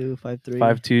 5'2",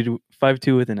 5'3".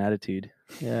 5'2", with an attitude.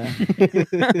 Yeah.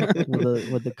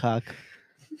 with the cock.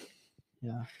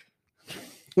 Yeah.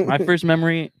 My first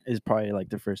memory is probably like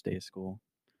the first day of school.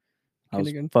 I was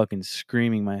Kindergarten. fucking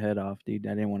screaming my head off, dude.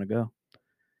 I didn't want to go.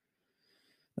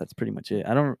 That's pretty much it.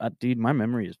 Dude, my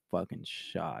memory is fucking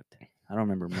shot. I don't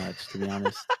remember much, to be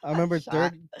honest. I remember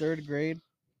Shot. third grade.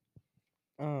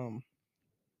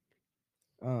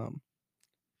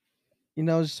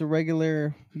 Just a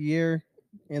regular year,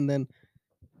 and then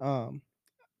I'm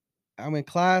in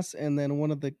class, and then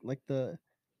one of the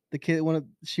kid, it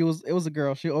was a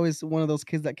girl. She always one of those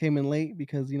kids that came in late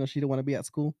because she didn't want to be at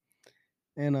school,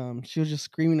 and she was just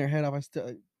screaming her head off. I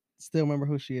still remember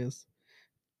who she is,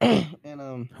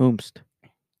 and Whomst.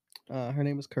 her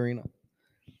name is Karina,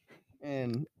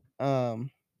 and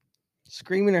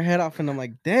screaming her head off, and I'm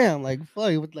like, damn, like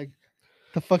fuck, what, like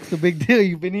the fuck's the big deal?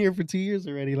 You've been here for 2 years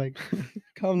already, like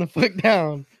calm the fuck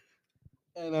down.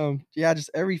 And yeah, just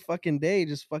every fucking day,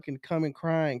 just fucking coming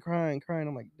crying.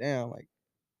 I'm like, damn, like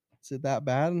is it that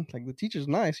bad? And, like the teacher's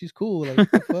nice, she's cool, like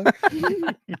what the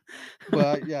fuck?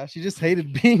 But yeah, she just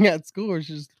hated being at school.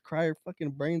 She just cry her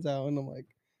fucking brains out, and I'm like,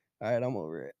 all right, I'm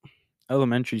over it.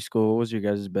 Elementary school, what was your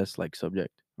guys' best like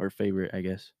subject or favorite, I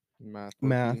guess? Math.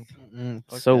 Math. low-key.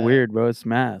 Fuck So that. weird, bro. It's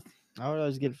math. I would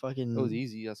always get fucking. It was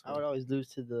easy. That's I would why. always lose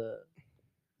to the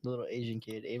little Asian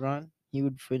kid, Aaron. He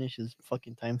would finish his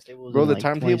fucking times tables Bro, in the like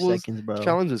 20 timetables seconds, bro.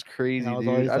 Challenge was crazy, I was dude.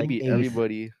 always, I'd like, beat eighth.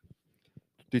 everybody.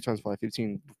 3 times 5,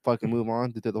 15. Fucking move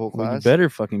on. Did the whole Well, you class. better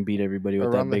fucking beat everybody with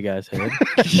Around that the- big ass head.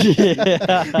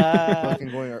 Yeah.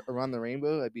 Fucking going around the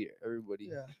rainbow. I beat everybody.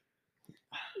 Yeah.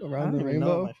 I Around don't the even know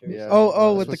what rainbow. my favorite Yeah. subject Oh,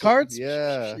 was. with the Supposed to- cards?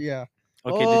 yeah. Yeah.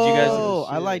 Okay, did you guys? Oh,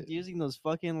 I shit. liked using those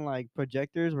fucking like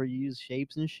projectors where you use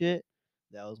shapes and shit.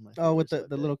 That was my favorite Oh, with the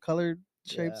subject. little colored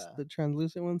shapes, Yeah. the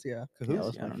translucent ones. Yeah. That Cahoots?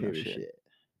 was Yeah, I my don't know favorite shit. shit.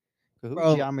 Cahoots?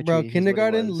 Bro, Geometry is what it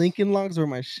kindergarten was. Lincoln logs were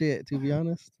my shit, to be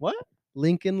honest. What?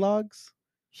 Lincoln logs?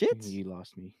 Shit? You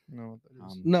lost me. No. That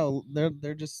is. No,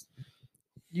 they're just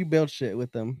you build shit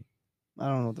with them. I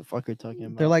don't know what the fuck you're talking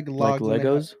about. They're like Like logs. and they have-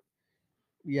 Legos?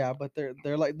 yeah, but they're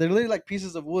literally like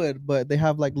pieces of wood, but they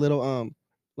have like little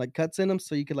like cuts in them,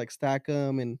 so you could like stack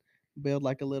them and build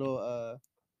like a little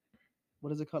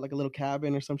what is it called, like a little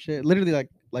cabin or some shit. Literally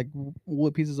like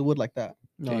wood pieces of wood like that.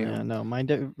 No, yeah, Damn. no. My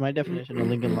definition of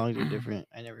Lincoln logs are different.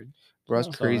 I never. Bro, that's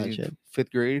saw that crazy. shit.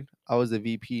 5th grade, I was the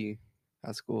VP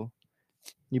at school.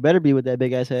 You better be with that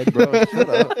big ass head, Bro, bro. shut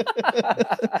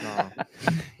up. Nah.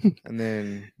 And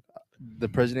then the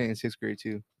president in 6th grade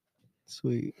too.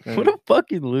 Sweet. What a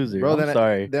fucking loser. Bro, I'm then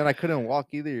sorry. Then I couldn't walk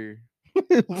either.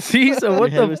 See, so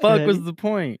what head the was too fuck was heavy? the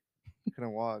point?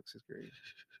 Couldn't walk 6th grade. It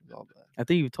was all bad. I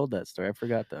think you told that story. I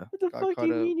forgot though. What the Got fuck do caught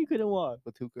you up. mean you couldn't walk?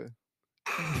 Batuka.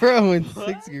 Bro, in What?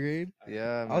 6th grade.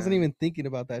 Yeah, I wasn't man. even thinking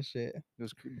about that shit. It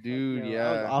was, dude, Yo,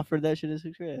 I was yeah. offered that shit in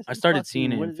 6th grade. I said, started "Fuck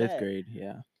seeing you, it what in is 5th that?" grade.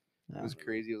 Yeah. It was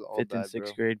crazy. It was all 5th bad, and 6th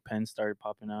bro. grade, pens started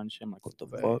popping out and shit. I'm like, what the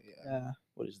Right, fuck? yeah. Yeah.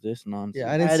 What is this nonsense?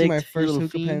 Yeah, I didn't see my Addict, you first little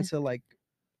hookah pen fiend. until like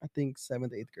I think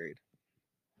 7th, 8th grade.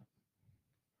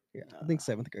 Yeah, I think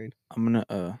 7th grade. I'm gonna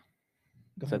Go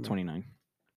it's ahead, at man. 29.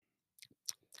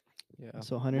 Yeah.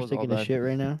 So it Hunter's was all taking a bad. shit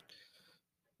right now.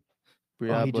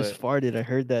 Yeah, he just farted. I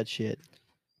heard that shit.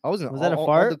 I was in Was all, that a all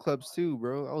fart? the clubs too,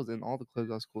 bro. I was in all the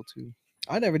clubs at school too.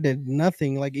 I never did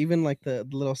nothing. Like even like the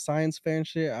little science fair and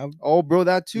shit. I Oh, bro,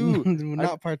 that too. would I-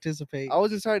 not participate. I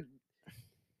was inside.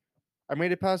 I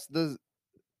made it past the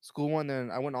school one, then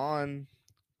I went on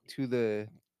to the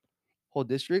whole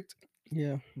district.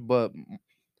 Yeah. But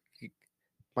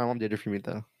my mom did it for me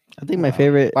though. I think my Wow.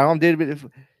 favorite. My mom did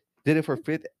it for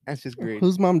 5th and 6th grade.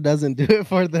 Whose mom doesn't do it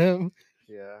for them?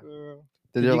 Yeah.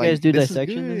 Did They're you guys do "This is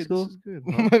dissection in good, school?" This is good.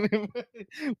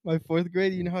 Huh? My 4th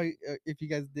grade. You know how if you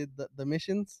guys did the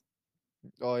missions?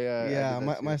 Oh yeah. I did Yeah,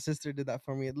 that my too. sister did that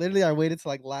for me. Literally, I waited till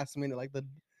like last minute, like the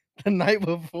night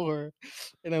before,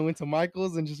 and I went to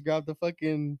Michael's and just grabbed the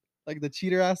fucking like the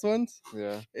cheater ass ones,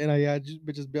 Yeah. and I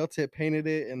just built it, painted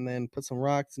it, and then put some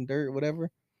rocks and dirt, whatever,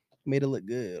 made it look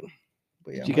good.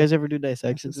 But yeah, Did you my- guys ever do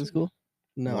dissections in sister- school?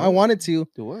 no, I What? wanted to.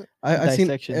 Do what? I seen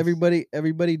Dissections.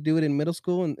 everybody do it in middle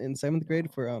school and in 7th grade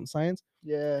for science,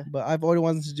 Yeah. but I've always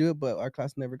wanted to do it, but our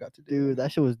class never got to do Dude, it.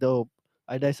 that shit was dope.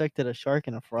 I dissected a shark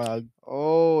and a frog.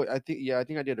 Oh, I think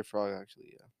I did a frog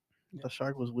actually. Yeah. The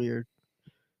shark was weird.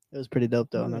 It was pretty dope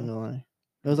though. I'm not Yeah. gonna lie.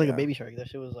 It was like a Yeah. baby shark. That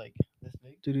shit was like this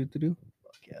big. Do.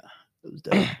 Fuck yeah, it was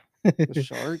dope. The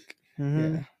shark.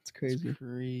 Mhm. Yeah, it's crazy.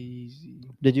 Crazy.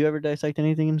 Did you ever dissect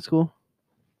anything in school?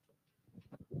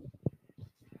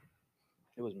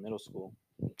 It was middle school.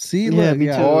 See, Yeah, look, me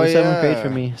too. yeah. Oh, 7th grade for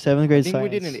yeah. me. 7th I grade think science.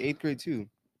 we did in 8th grade too.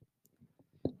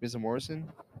 Mr.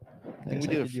 Morrison. I think we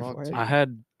did a Dissected your frog forehead? too. I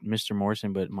had Mr.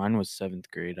 Morrison, but mine was 7th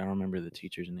grade. I don't remember the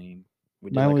teacher's name. We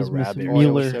did Mine like was a Mr. rabbit. Oh, yeah,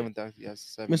 it was Mueller. 7th.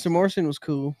 Yes, 7th. Mr. Morrison was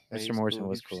cool. Yeah, he Mr. Morrison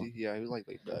was He- cool. Yeah, he was like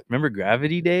laid back. Remember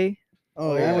Gravity Day?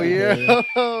 Oh, Oh yeah.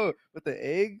 yeah. With the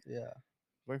egg Yeah.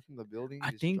 right from the building.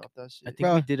 I just think- dropped that shit. I think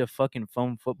we Bruh. did a fucking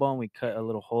foam football and we cut a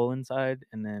little hole inside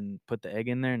and then put the egg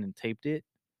in there and then taped it,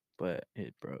 but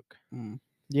it broke. Mm.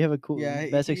 Do you have a cool Yeah,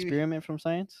 best he- experiment from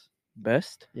science?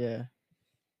 Best? Yeah,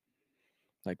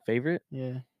 Like favorite?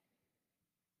 yeah.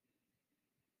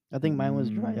 I think mine was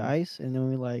dry Mm. ice, and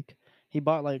then he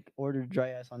ordered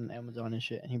dry ice on Amazon and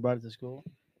shit, and he brought it to school.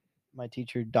 My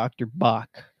teacher, Dr. Bach,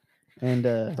 and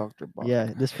Dr. Bach.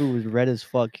 yeah, this food was red as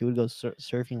fuck. He would go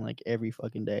surfing like every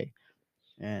fucking day,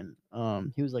 and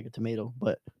he was like a tomato.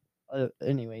 But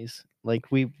anyways,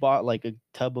 like we bought like a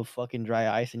tub of fucking dry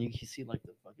ice, and you can see like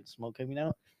the fucking smoke coming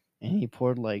out. And he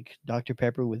poured like Dr.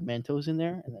 Pepper with Mentos in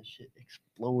there, and that shit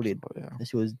exploded. Oh, yeah. That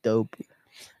shit was dope.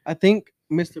 I think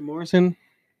Mr. Morrison,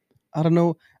 I don't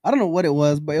know what it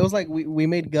was, but it was like we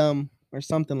made gum or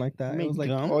something like that. It made was like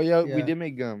gum? Oh yeah, we Yeah. did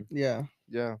make gum. yeah,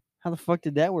 Yeah. How the fuck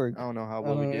did that work? I don't know how I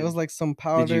well don't we know. did. It was like some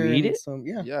powder. eat and it? Some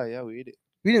yeah. Yeah, we ate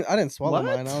it. I didn't swallow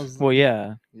mine. I What? was Well,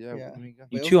 yeah. Yeah. Yeah. We made gum.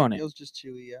 but You was chew like- on it. It was just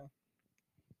chewy, yeah.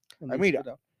 And I then made spit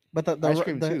out. But the ice ro-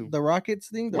 cream the, too. the rockets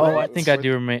thing. The Oh, I rockets- think I fourth-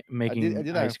 do I making did that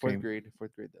in ice 4th cream. grade.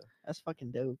 4th grade though. That's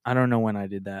fucking dope. I don't know when I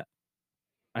did that.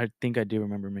 I think I do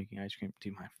remember making ice cream.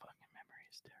 Dude, my fucking memory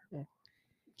is terrible.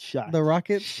 Shot. the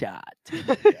rockets. Shot.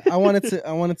 I wanted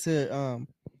to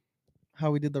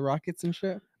how we did the rockets and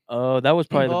shit. Oh, that was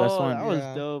probably the best Oh, one. That was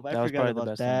Yeah. dope. I That was forgot probably the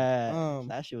about best one.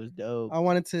 that. That shit was dope. I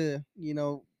wanted to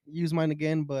use mine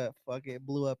again, but fuck it,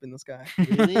 blew up in the sky.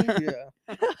 Really?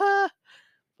 yeah.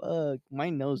 Fuck. My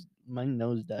nose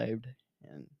dived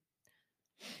and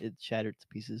it shattered to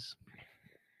pieces.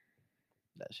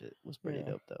 That shit was pretty Yeah.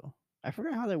 dope though. I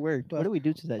forgot how that worked. But- what do we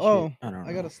do to that Oh, shit? I don't know.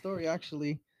 I got a story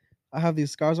actually. I have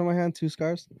these scars on my hand, 2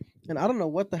 scars, and I don't know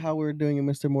what the hell we were doing in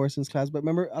Mr. Morrison's class. But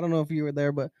remember, I don't know if you were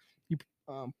there, but you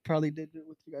probably did it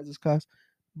with you guys' class.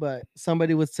 But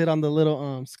somebody would sit on the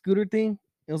little scooter thing.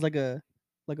 It was like a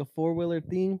 4-wheeler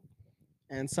thing,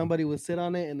 and somebody would sit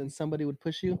on it, and then somebody would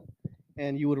push you,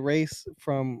 and you would race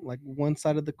from like one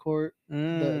side of the court,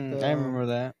 the, I remember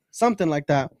that. something like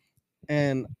that.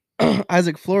 And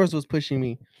Isaac Flores was pushing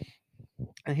me,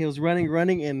 and he was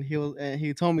running, and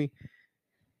he told me,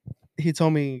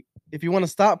 if you want to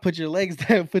stop, put your legs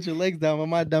down. Put your legs down. But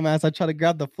my dumb ass, I tried to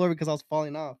grab the floor because I was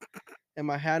falling off, and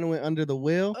my hand went under the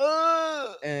wheel,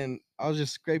 and I was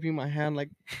just scraping my hand like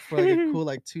for like a cool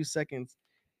like 2 seconds,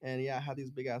 and yeah, I had these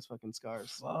big ass fucking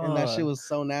scars, and that shit Fuck. was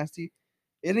so nasty.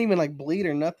 It didn't even like bleed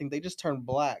or nothing. They just turned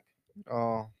black.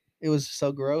 Oh. It was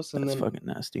so gross. And That's then fucking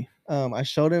nasty. I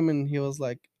showed him, and he was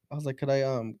like, I was like, could I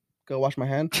go wash my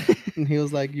hand? And he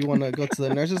was like, you want to go to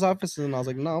the nurse's office? And I was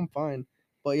like, no, I'm fine.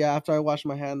 But yeah, after I washed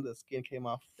my hand, the skin came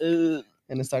off and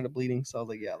it started bleeding. So I was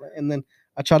like, yeah. And then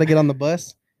I tried to get on the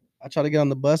bus.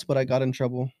 But I got in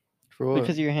trouble For what?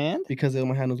 Because of your hand? because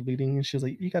my hand was bleeding. And she was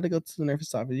like, you got to go to the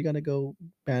nurse's office. You got to go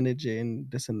bandage it and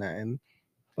this and that. And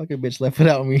fucking bitch left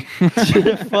without me.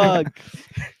 Fuck.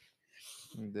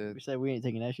 I'm dead. We said we ain't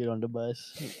taking that shit on the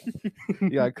bus.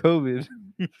 You got COVID.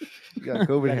 You got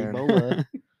COVID Got hand. Ebola.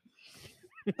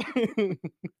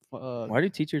 Fuck. Why do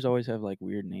teachers always have like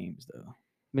weird names though?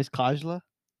 Miss Kajla?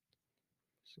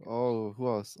 Oh, who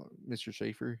else? Mr.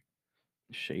 Schaefer.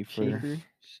 Schaefer.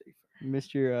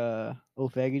 Mr.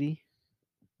 O'Faggoty?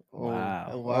 Oh,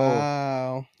 Wow.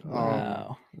 Wow.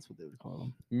 Wow. That's what they would call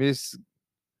him. Miss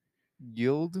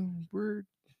Gildberg.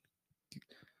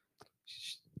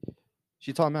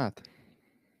 She taught math.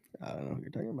 I don't know what you're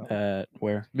talking about. At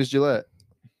where? Miss Gillette.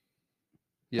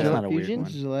 That's Yeah, not a weird Fusion?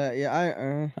 one. Gillette.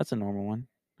 Yeah, That's a normal one,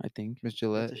 I think. Miss That's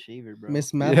Gillette. a shaver, bro.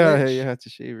 Miss Yeah, Madalich. yeah, it's a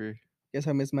shaver. Guess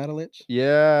how Miss Madalich?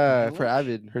 Yeah, for Madalich?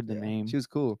 Avid. Heard the Yeah. name. She was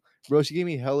cool, bro. She gave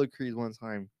me hella creeds one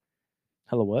time.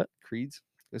 Hello, what? Creeds.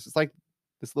 This is like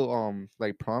this little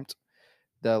like prompt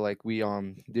that like we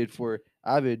did for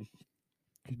Avid,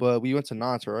 but we went to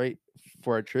Knott's, right,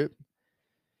 for our trip.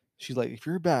 She's like, if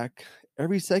you're back,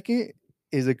 every second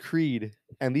is a creed,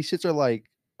 and these shits are like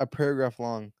a paragraph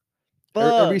long.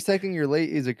 Every Fuck. second you're late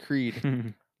is a creed.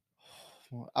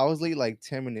 I was late like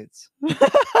 10 minutes,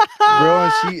 bro.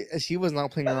 And she was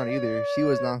not playing around either. She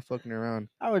was not fucking around.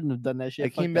 I wouldn't have done that shit. I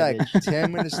Fuck came that back bitch.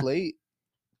 10 minutes late.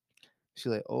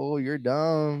 She's like, "Oh, you're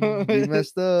dumb. You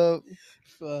messed up."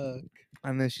 Fuck.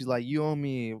 And then she's like, "You owe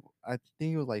me. I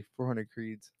think it was like 400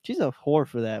 creeds." She's a whore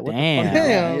for that. What Damn. the fuck? is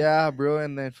that? Damn. Yeah, bro.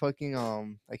 And then fucking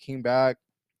I came back,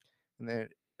 and then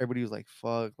everybody was like,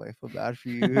 "Fuck, like I feel bad for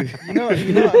you." You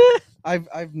know,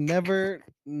 I've never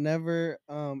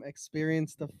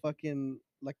experienced the fucking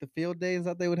like the field days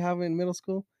that they would have in middle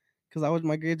school, because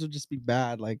my grades would just be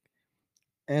bad, like,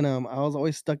 and I was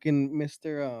always stuck in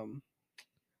Mr.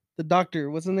 The doctor,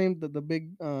 what's his name, the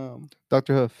big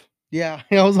Dr. Huff. yeah,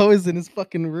 I was always in his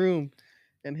fucking room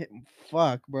and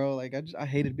fuck, bro, like I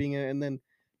hated being in it. And then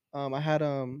I had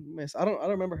Miss, I don't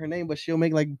remember her name, but she'll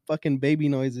make like fucking baby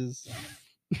noises.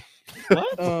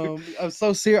 What? I'm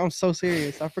so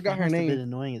serious. I forgot That her must have been name.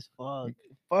 annoying as fuck.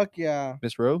 Fuck yeah.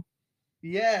 Miss Rowe.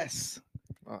 Yes.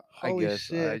 I Holy guess.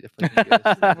 shit. I fucking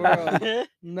guess. Bro.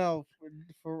 No,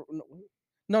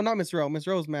 no, not Miss Rowe. Miss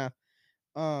Rowe's math.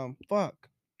 Fuck.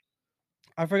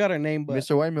 I forgot her name, but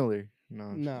Mr. Whitemiller. No.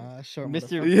 I'm just nah, sure.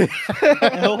 Mr.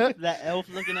 kidding. Elf, that elf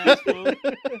looking ass fool.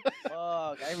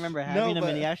 Fuck, I remember having him,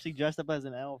 and he but- actually dressed up as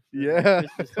an elf. for, Yeah.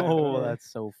 Christmas time. Oh,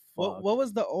 that's so fucked. What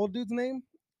was the old dude's name?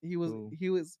 Who?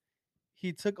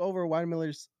 He took over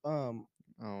Weidenmiller's I don't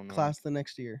know. class the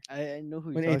next year. I know who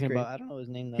In you're eighth talking grade. about. I don't know his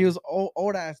name though. He was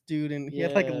old ass dude, and he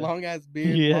had like a Yeah. long ass beard,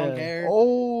 long Yeah. hair.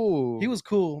 Oh. He was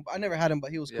cool. I never had him,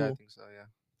 but he was Yeah, I cool. think so. Yeah.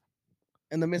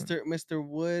 And the Mr. Mm,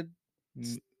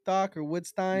 Woodstock or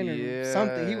Woodstein or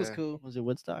something, he was Yeah. cool. Was it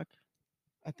Woodstock?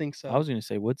 I think so. I was gonna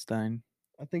say Woodstein.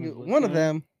 I think Was one of Woodstein?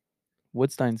 them.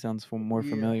 Woodstein sounds more Yeah.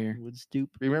 familiar. Woodstoop.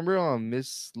 Remember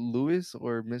Miss Lewis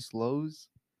or Miss Lowe's?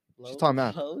 She's talking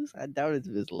math. Lowe's? I doubt it's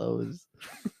Miss Lowe's.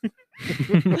 She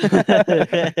worked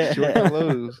at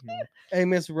Lowe's. Hey,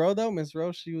 Miss Rowe though, Miss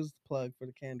Rowe, she was the plug for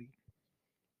the candy.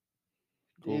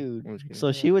 Cool. Dude. I'm just kidding.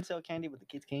 So she would sell candy, but the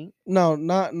kids can't. No,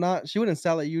 not. She wouldn't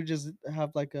sell it. You just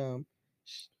have like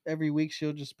every week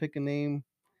she'll just pick a name,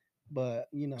 but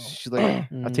you know, She's like,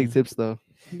 I take Mm. tips though.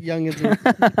 youngins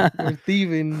were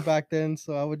thieving back then,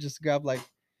 so I would just grab like,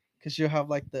 cause she'll have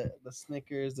like the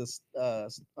Snickers,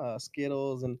 the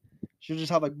Skittles, and she'll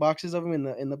just have like boxes of them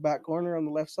in the back corner on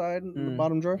the left side in the Mm.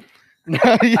 bottom drawer.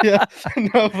 Yeah,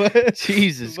 no, but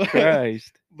Jesus but-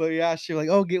 Christ. But yeah, she was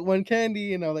like, "Oh, get one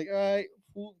candy," and I'm like, "All right."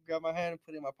 Whoop, grab my hand and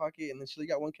put it in my pocket, and then she like,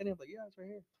 "Got one candy." I'm like, "Yeah, it's right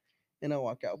here." And I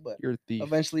walk out, but You're a thief.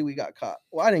 eventually we got caught.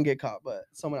 Well, I didn't get caught, but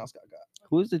someone else got caught.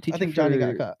 Who's the teacher? I think Johnny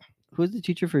got for- caught. Who's the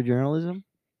teacher for journalism?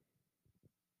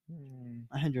 Mm,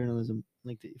 I had journalism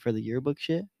like for the yearbook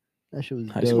shit. That shit was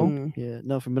High dope. school? Mm. Yeah,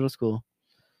 no, for middle school.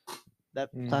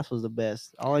 That Mm. class was the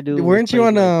best. All I do. was Weren't you play,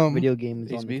 on, like, video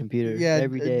games on the HB? computer? Yeah,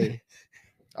 every day.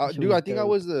 Shit Dude, was I think I dope.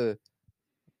 was the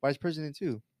vice president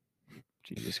too.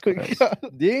 Jesus Quick Christ.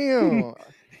 cut. Damn.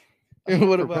 I And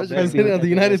what for about president. president of the That'd be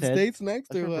United like a States next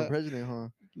That's or for what? president, huh?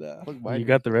 Nah. Fuck You Biden.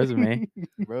 got the resume.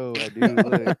 Bro, I do. Look. You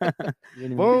didn't even say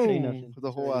Boom. nothing. With the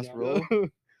It's whole already ass out. roll.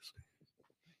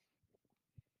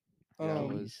 Yeah, it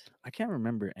Um, was- I can't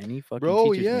remember any fucking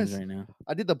Bro, teachers' names yes. right now.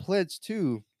 I did the pledge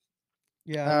too.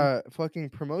 yeah, Fucking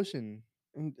promotion.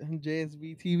 and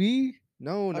JSB TV.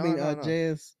 No, no, I mean, no, no.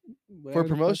 JS. For whatever the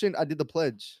fuck. promotion, I did the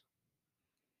pledge.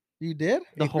 You did?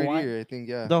 The 8th grade Hawaii- year, I think.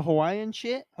 Yeah. The Hawaiian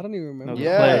shit. I don't even remember. the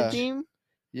Yeah. pledge. Team.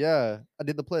 Yeah, I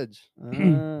did the pledge.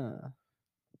 Ah.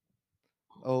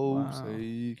 Oh, Wow.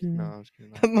 say no, I'm just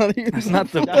kidding. That's not even. That's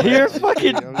not the You're I'm pledge.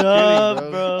 fucking kidding, dumb,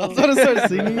 bro. bro. I was gonna start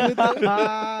singing with it.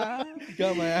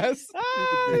 Got my ass.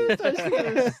 Start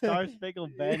singing a Star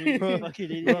Spangled Banner, you Bro. fucking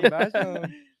Bro, idiot.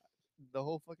 imagine the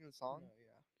whole fucking song.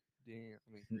 Damn,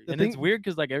 I mean, The crazy. And it's thing- weird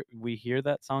because like we hear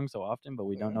that song so often, but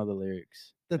we don't Yeah. know the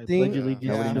lyrics. The I thing, pledge allegiance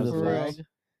Nobody yeah, to knows the for real. flag.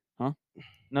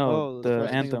 No, Oh, the Star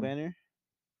Spangled anthem, Banner.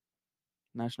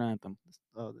 national anthem.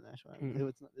 Oh, the national. Mm. Anthem.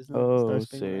 It's not, isn't that the Star Oh,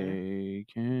 Spangled Banner? say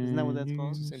can Isn't that what that's you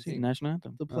called? Same see- thing. national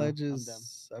anthem. The Oh, pledge I'm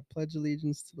is I pledge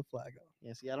allegiance to the flag.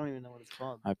 Yeah, see, I don't even know what it's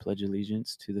called. I pledge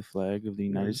allegiance to the flag of the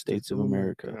United States of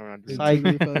America. No, we're not doing Psych.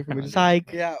 that.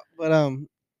 Psych. Yeah, but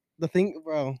the thing,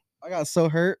 bro, I got so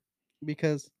hurt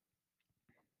because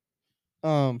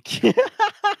because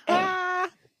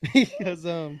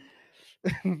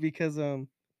because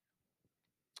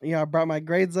yeah, I brought my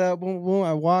grades up, boom boom,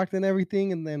 I walked and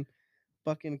everything, and then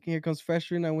fucking here comes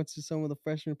freshman. I went to some of the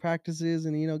freshman practices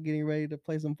and getting ready to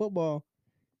play some football.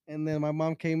 And then my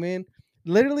mom came in.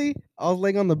 Literally, I was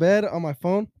laying on the bed on my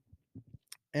phone,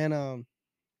 and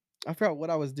I forgot what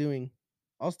I was doing.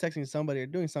 I was texting somebody or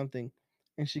doing something,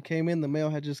 and she came in. The mail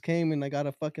had just came, and I got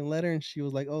a fucking letter, and she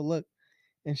was like, "Oh, look,"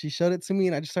 and she showed it to me,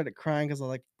 and I just started crying because I was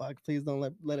like, "Fuck, please don't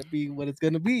let it be what it's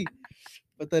gonna be."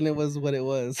 But then it was what it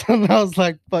was, and I was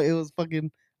like, "Fuck, it was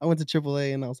fucking." I went to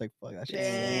AAA, and I was like, "Fuck that shit."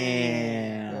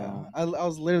 Yeah, Damn. I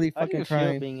was literally How do you fucking feel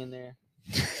crying. being in there?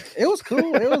 It was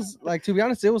cool. It was like, to be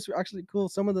honest, it was actually cool.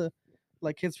 Some of the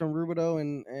like kids from Rubidoux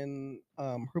and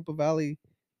Hoopa Valley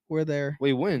were there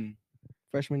Wait, when?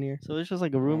 freshman year So it's just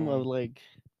like a room of like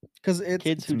because it's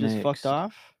kids who just fucked mixed.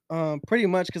 off. pretty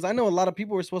much because I know a lot of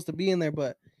people were supposed to be in there,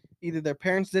 but either their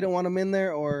parents didn't want them in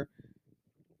there or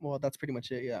well, that's pretty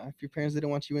much it. Yeah, if your parents didn't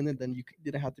want you in there, then you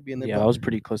didn't have to be in there. Yeah, but, I was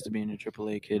pretty close to being a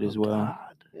AAA kid as well.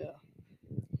 God. yeah.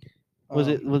 Was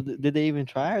Um, it? Did they even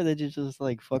try, or did they just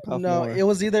like fuck off? No, more? it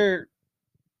was either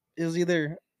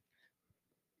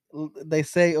they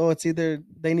say, oh, it's either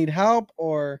they need help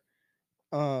or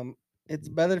it's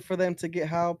better for them to get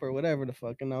help or whatever the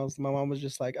fuck. And my mom was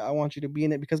just like, I want you to be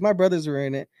in it because my brothers were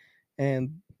in it,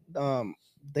 and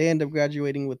they end up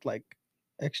graduating with like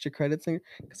extra credits.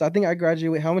 Because I think I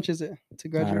graduate. How much is it to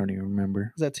I graduate? don't even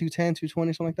remember. Is that 210,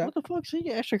 220, something like that? What the fuck? So you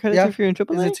get extra credits Yeah. if you're in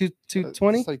AAA? Is it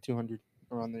 220, It's like 200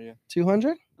 around there. Yeah,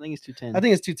 200? I think it's 210. I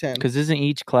think it's 210. Because isn't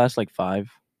each class like 5?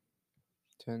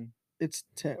 10. It's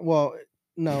 10. Well,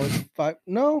 no, it's 5.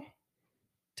 No,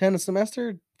 10 a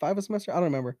semester, 5 a semester. I don't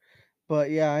remember. But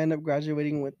yeah, I ended up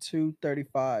graduating with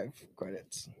 235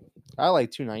 credits. I like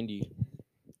 290.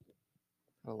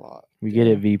 A lot, We get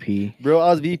it, VP. bro.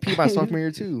 I was VP my sophomore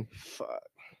year too. Fuck.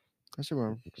 I should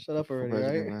run Shut up for already,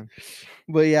 president, right? man.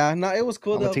 But yeah, no, it was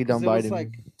cool I'ma though. take 'Cause down it was Biden.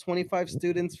 like 25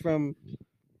 students from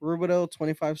Rubidoux,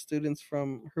 25 students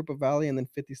from Hoopa Valley, and then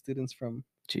 50 students from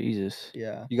Jesus.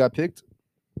 yeah, You got picked.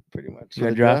 pretty much. You got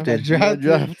the draft? drafted. You got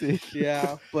Drafted. drafted.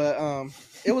 Yeah, but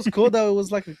it was cool though. It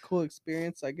was like a cool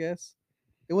experience, I guess.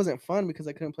 It wasn't fun because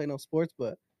I couldn't play no sports,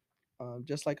 but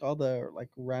just like all the like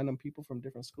random people from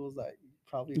different schools that you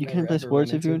probably You never can't play ever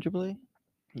sports run if you're in into. AAA.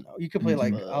 No, you could play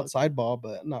like Fuck. outside ball,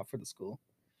 but not for the school.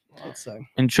 It's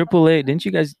In AAA, didn't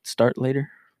you guys start later?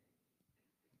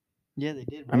 Yeah, they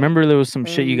did. I remember there was some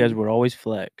shit you guys Um, would always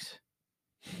flex.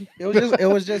 it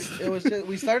was just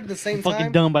we started the same fucking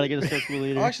time. dumb, but I get a start school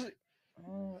later. Oh, actually,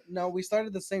 no, we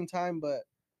started the same time, but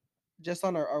just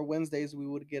on our Wednesdays we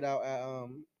would get out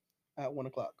at 1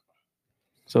 o'clock.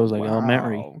 So it was like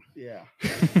elementary. Wow. Yeah,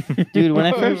 Dude, when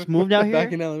I first moved out back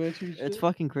here, in elementary, it's shit.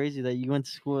 fucking crazy that you went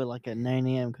to school at like at 9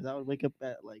 a.m. because I would wake up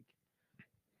at like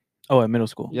Oh, at middle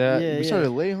school. Yeah, Yeah, we yeah. started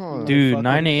late, huh? Dude, Fucking-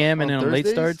 9 a.m. and on then on late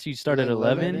Thursdays? starts, you start Yeah, at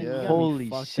 11, 11? yeah. Holy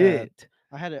Fuck that. shit.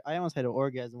 I almost had an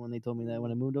orgasm when they told me that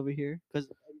when I moved over here because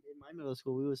in my middle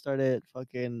school we would start at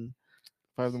fucking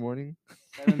 5 in the morning.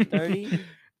 7:30.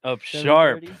 Up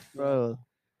sharp. 7:30. Bro.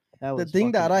 That The was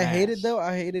thing that fucking I hated ass. though,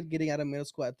 I hated getting out of middle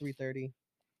school at 3:30.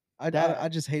 I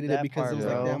just hated it that because part, it was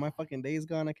like, bro. damn, my fucking day's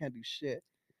gone. I can't do shit.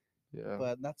 Yeah.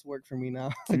 But that's work for me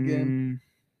now again.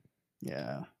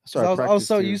 Yeah. 'Cause I was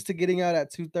so used to getting out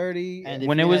at 2:30. And And if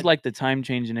When you it was had- like the time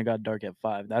change and it got dark at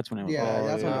 5, that's when it was Yeah, Oh,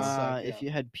 that's when it yeah. sucked. if yeah.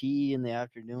 you had PE in the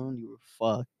afternoon, you were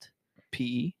fucked.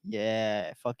 PE.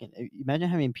 Yeah, fucking imagine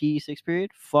having PE 6th period.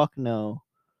 Fuck no.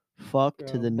 Fuck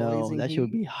to Bro, the no. blazing That shit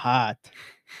would heat. be hot.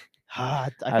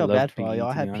 Hot. I I felt loved bad for all PE, y'all.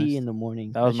 I to had be PE honest. in the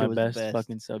morning. That was shit my the best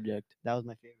fucking subject. That was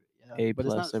my favorite. Yeah. A But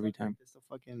it's plus not every subject, time. It's the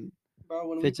fucking Bro,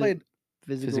 when we Physical- played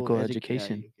physical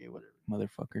education. Okay, whatever.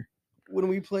 Motherfucker.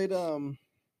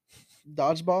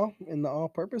 dodgeball in the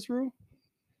all-purpose room,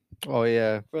 Oh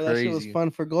yeah, bro, that shit was crazy.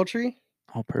 fun for Gultree.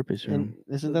 All purpose room.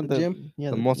 And isn't The that the gym?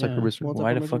 Yeah, The yeah. multi-purpose room. Why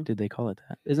the multi-purpose fuck room. did they call it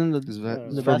that? Isn't It's the va-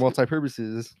 it's the for basket-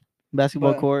 multi-purposes.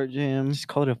 basketball But- court gym, Just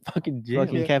call it a fucking gym.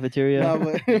 fucking Yeah. cafeteria? No,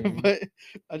 but Yeah. but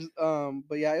I just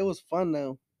but yeah, it was fun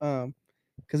though.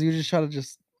 Because you just try to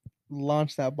just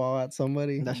launch that ball at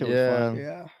somebody. That shit Yeah. was fun.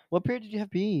 Yeah. What period did you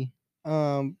have PE?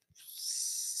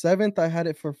 7th I had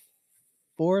it for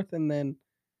fourth, and then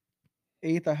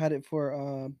eighth I had it for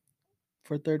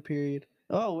third period.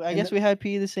 Oh, I And guess the- we had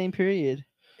PE the same period.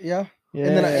 Yeah. Yeah.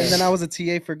 And then I was a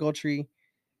TA for Gold Tree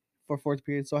for fourth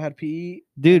period. So I had PE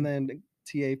Dude. and then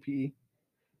TA PE.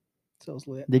 So it was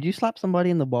lit. Did you slap somebody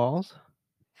in the balls?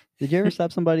 Did you ever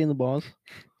slap somebody in the balls?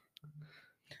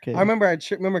 Okay. I remember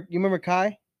you remember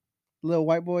Kai? Little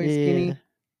white boy, Yeah, skinny.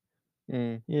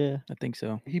 Mm. Yeah. I think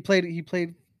so. He played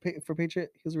for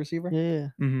Patriot. He was a receiver. Yeah.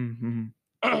 Mm-hmm,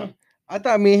 mm-hmm. I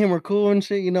thought me and him were cool and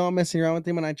shit. You know, I'm messing around with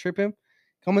him and I trip him.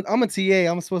 I'm a TA.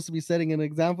 I'm supposed to be setting an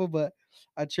example, but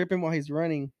I trip him while he's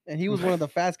running. And he was one of the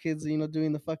fast kids, you know,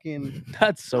 doing the fucking.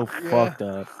 That's so Yeah. fucked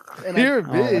up. And You're a Oh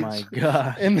bitch. my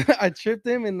god. and I tripped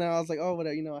him and I was like, oh,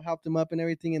 whatever. You know, I helped him up and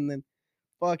everything. And then,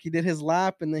 fuck, he did his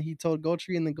lap and then he told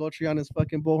Goldtree and then Goldtree on his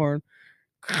fucking bullhorn.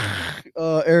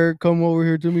 Eric, come over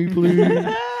here to me, please.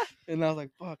 And I was like,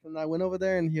 fuck. And I went over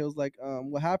there and he was like,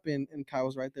 what happened? And Kai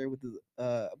was right there with his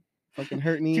fucking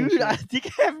hurt knee. and Dude, shit. I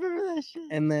think I remember that shit.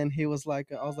 And then he was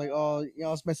like, I was like, oh, you know,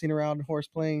 I was messing around horse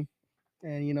playing.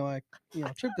 And, you know, I,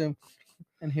 tripped him.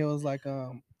 And he was like,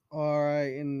 all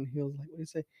right. And he was like, what did he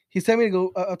say? He sent me to go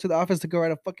up to the office to go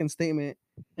write a fucking statement.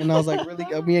 And I was like, really?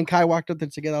 Me and Kai walked up there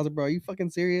together. I was like, bro, are you fucking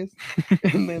serious?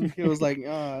 And then he was like,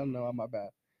 oh, no, I'm my bad.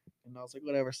 And I was like,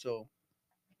 whatever. So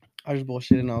I just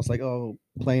bullshitted. And I was like, oh,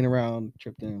 playing around,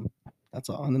 tripped him. That's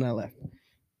all. And then I left.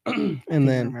 And I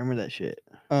then remember that shit.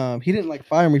 he didn't like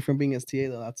fire me from being his TA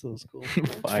though. That's what was cool.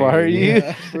 Fire you?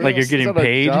 Yeah, for Like real. you're getting It's not a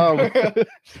paid? job.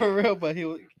 For real, but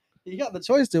he got the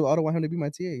choice to. I don't want him to be my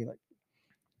TA, like,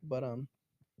 but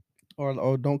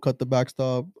or don't cut the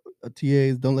backstop.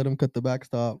 TAs don't let him cut the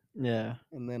backstop. Yeah.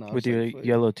 And then I was With like, your fuck.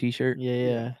 yellow t-shirt. Yeah,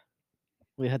 yeah.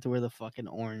 We had to wear the fucking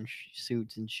orange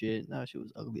suits and shit. That shit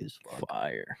was ugly as fuck.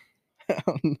 Fire.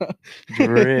 Hell no.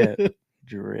 Drip.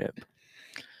 Drip.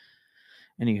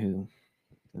 Anywho,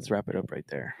 let's wrap it up right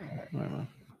there. Alright.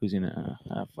 Who's gonna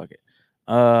fuck it.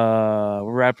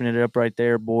 We're wrapping it up right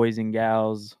there, boys and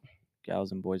gals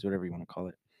and boys, whatever you want to call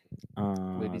it.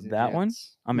 Ladies and That one?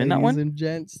 gents. I'm in that Ladies one. and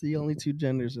gents, the only two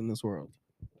genders in this world.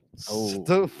 Oh.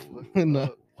 Stuff.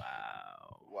 No.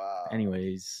 Wow. Wow.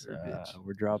 Anyways, You're a bitch.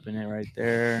 we're dropping it right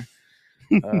there.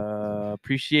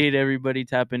 Appreciate everybody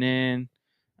tapping in.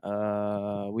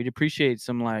 We'd appreciate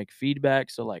some like feedback,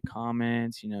 so like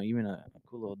comments, you know, even a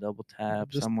cool little double tap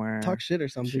Just somewhere. Talk shit or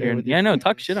something. Share with your Yeah, no,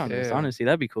 talk friends. shit on us. Yeah. Honestly,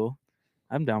 that'd be cool.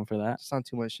 I'm down for that. It's not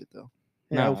too much shit though.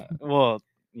 Yeah, No, well,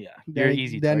 yeah, you're Danny,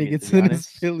 easy. Danny target, gets to be in his honest.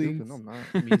 feelings. Stupid. No, I'm not.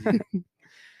 I'm easy.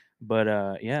 But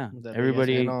yeah, That big ass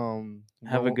everybody And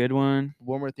have a good one.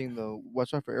 One more thing though.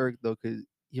 Watch out for Eric though, cause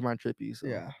he might trip you. So.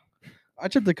 Yeah. I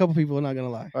tripped a couple people, not gonna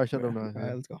lie. All right, shut up All now.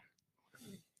 right, let's go.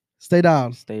 Stay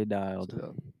down. Stay dialed.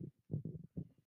 So.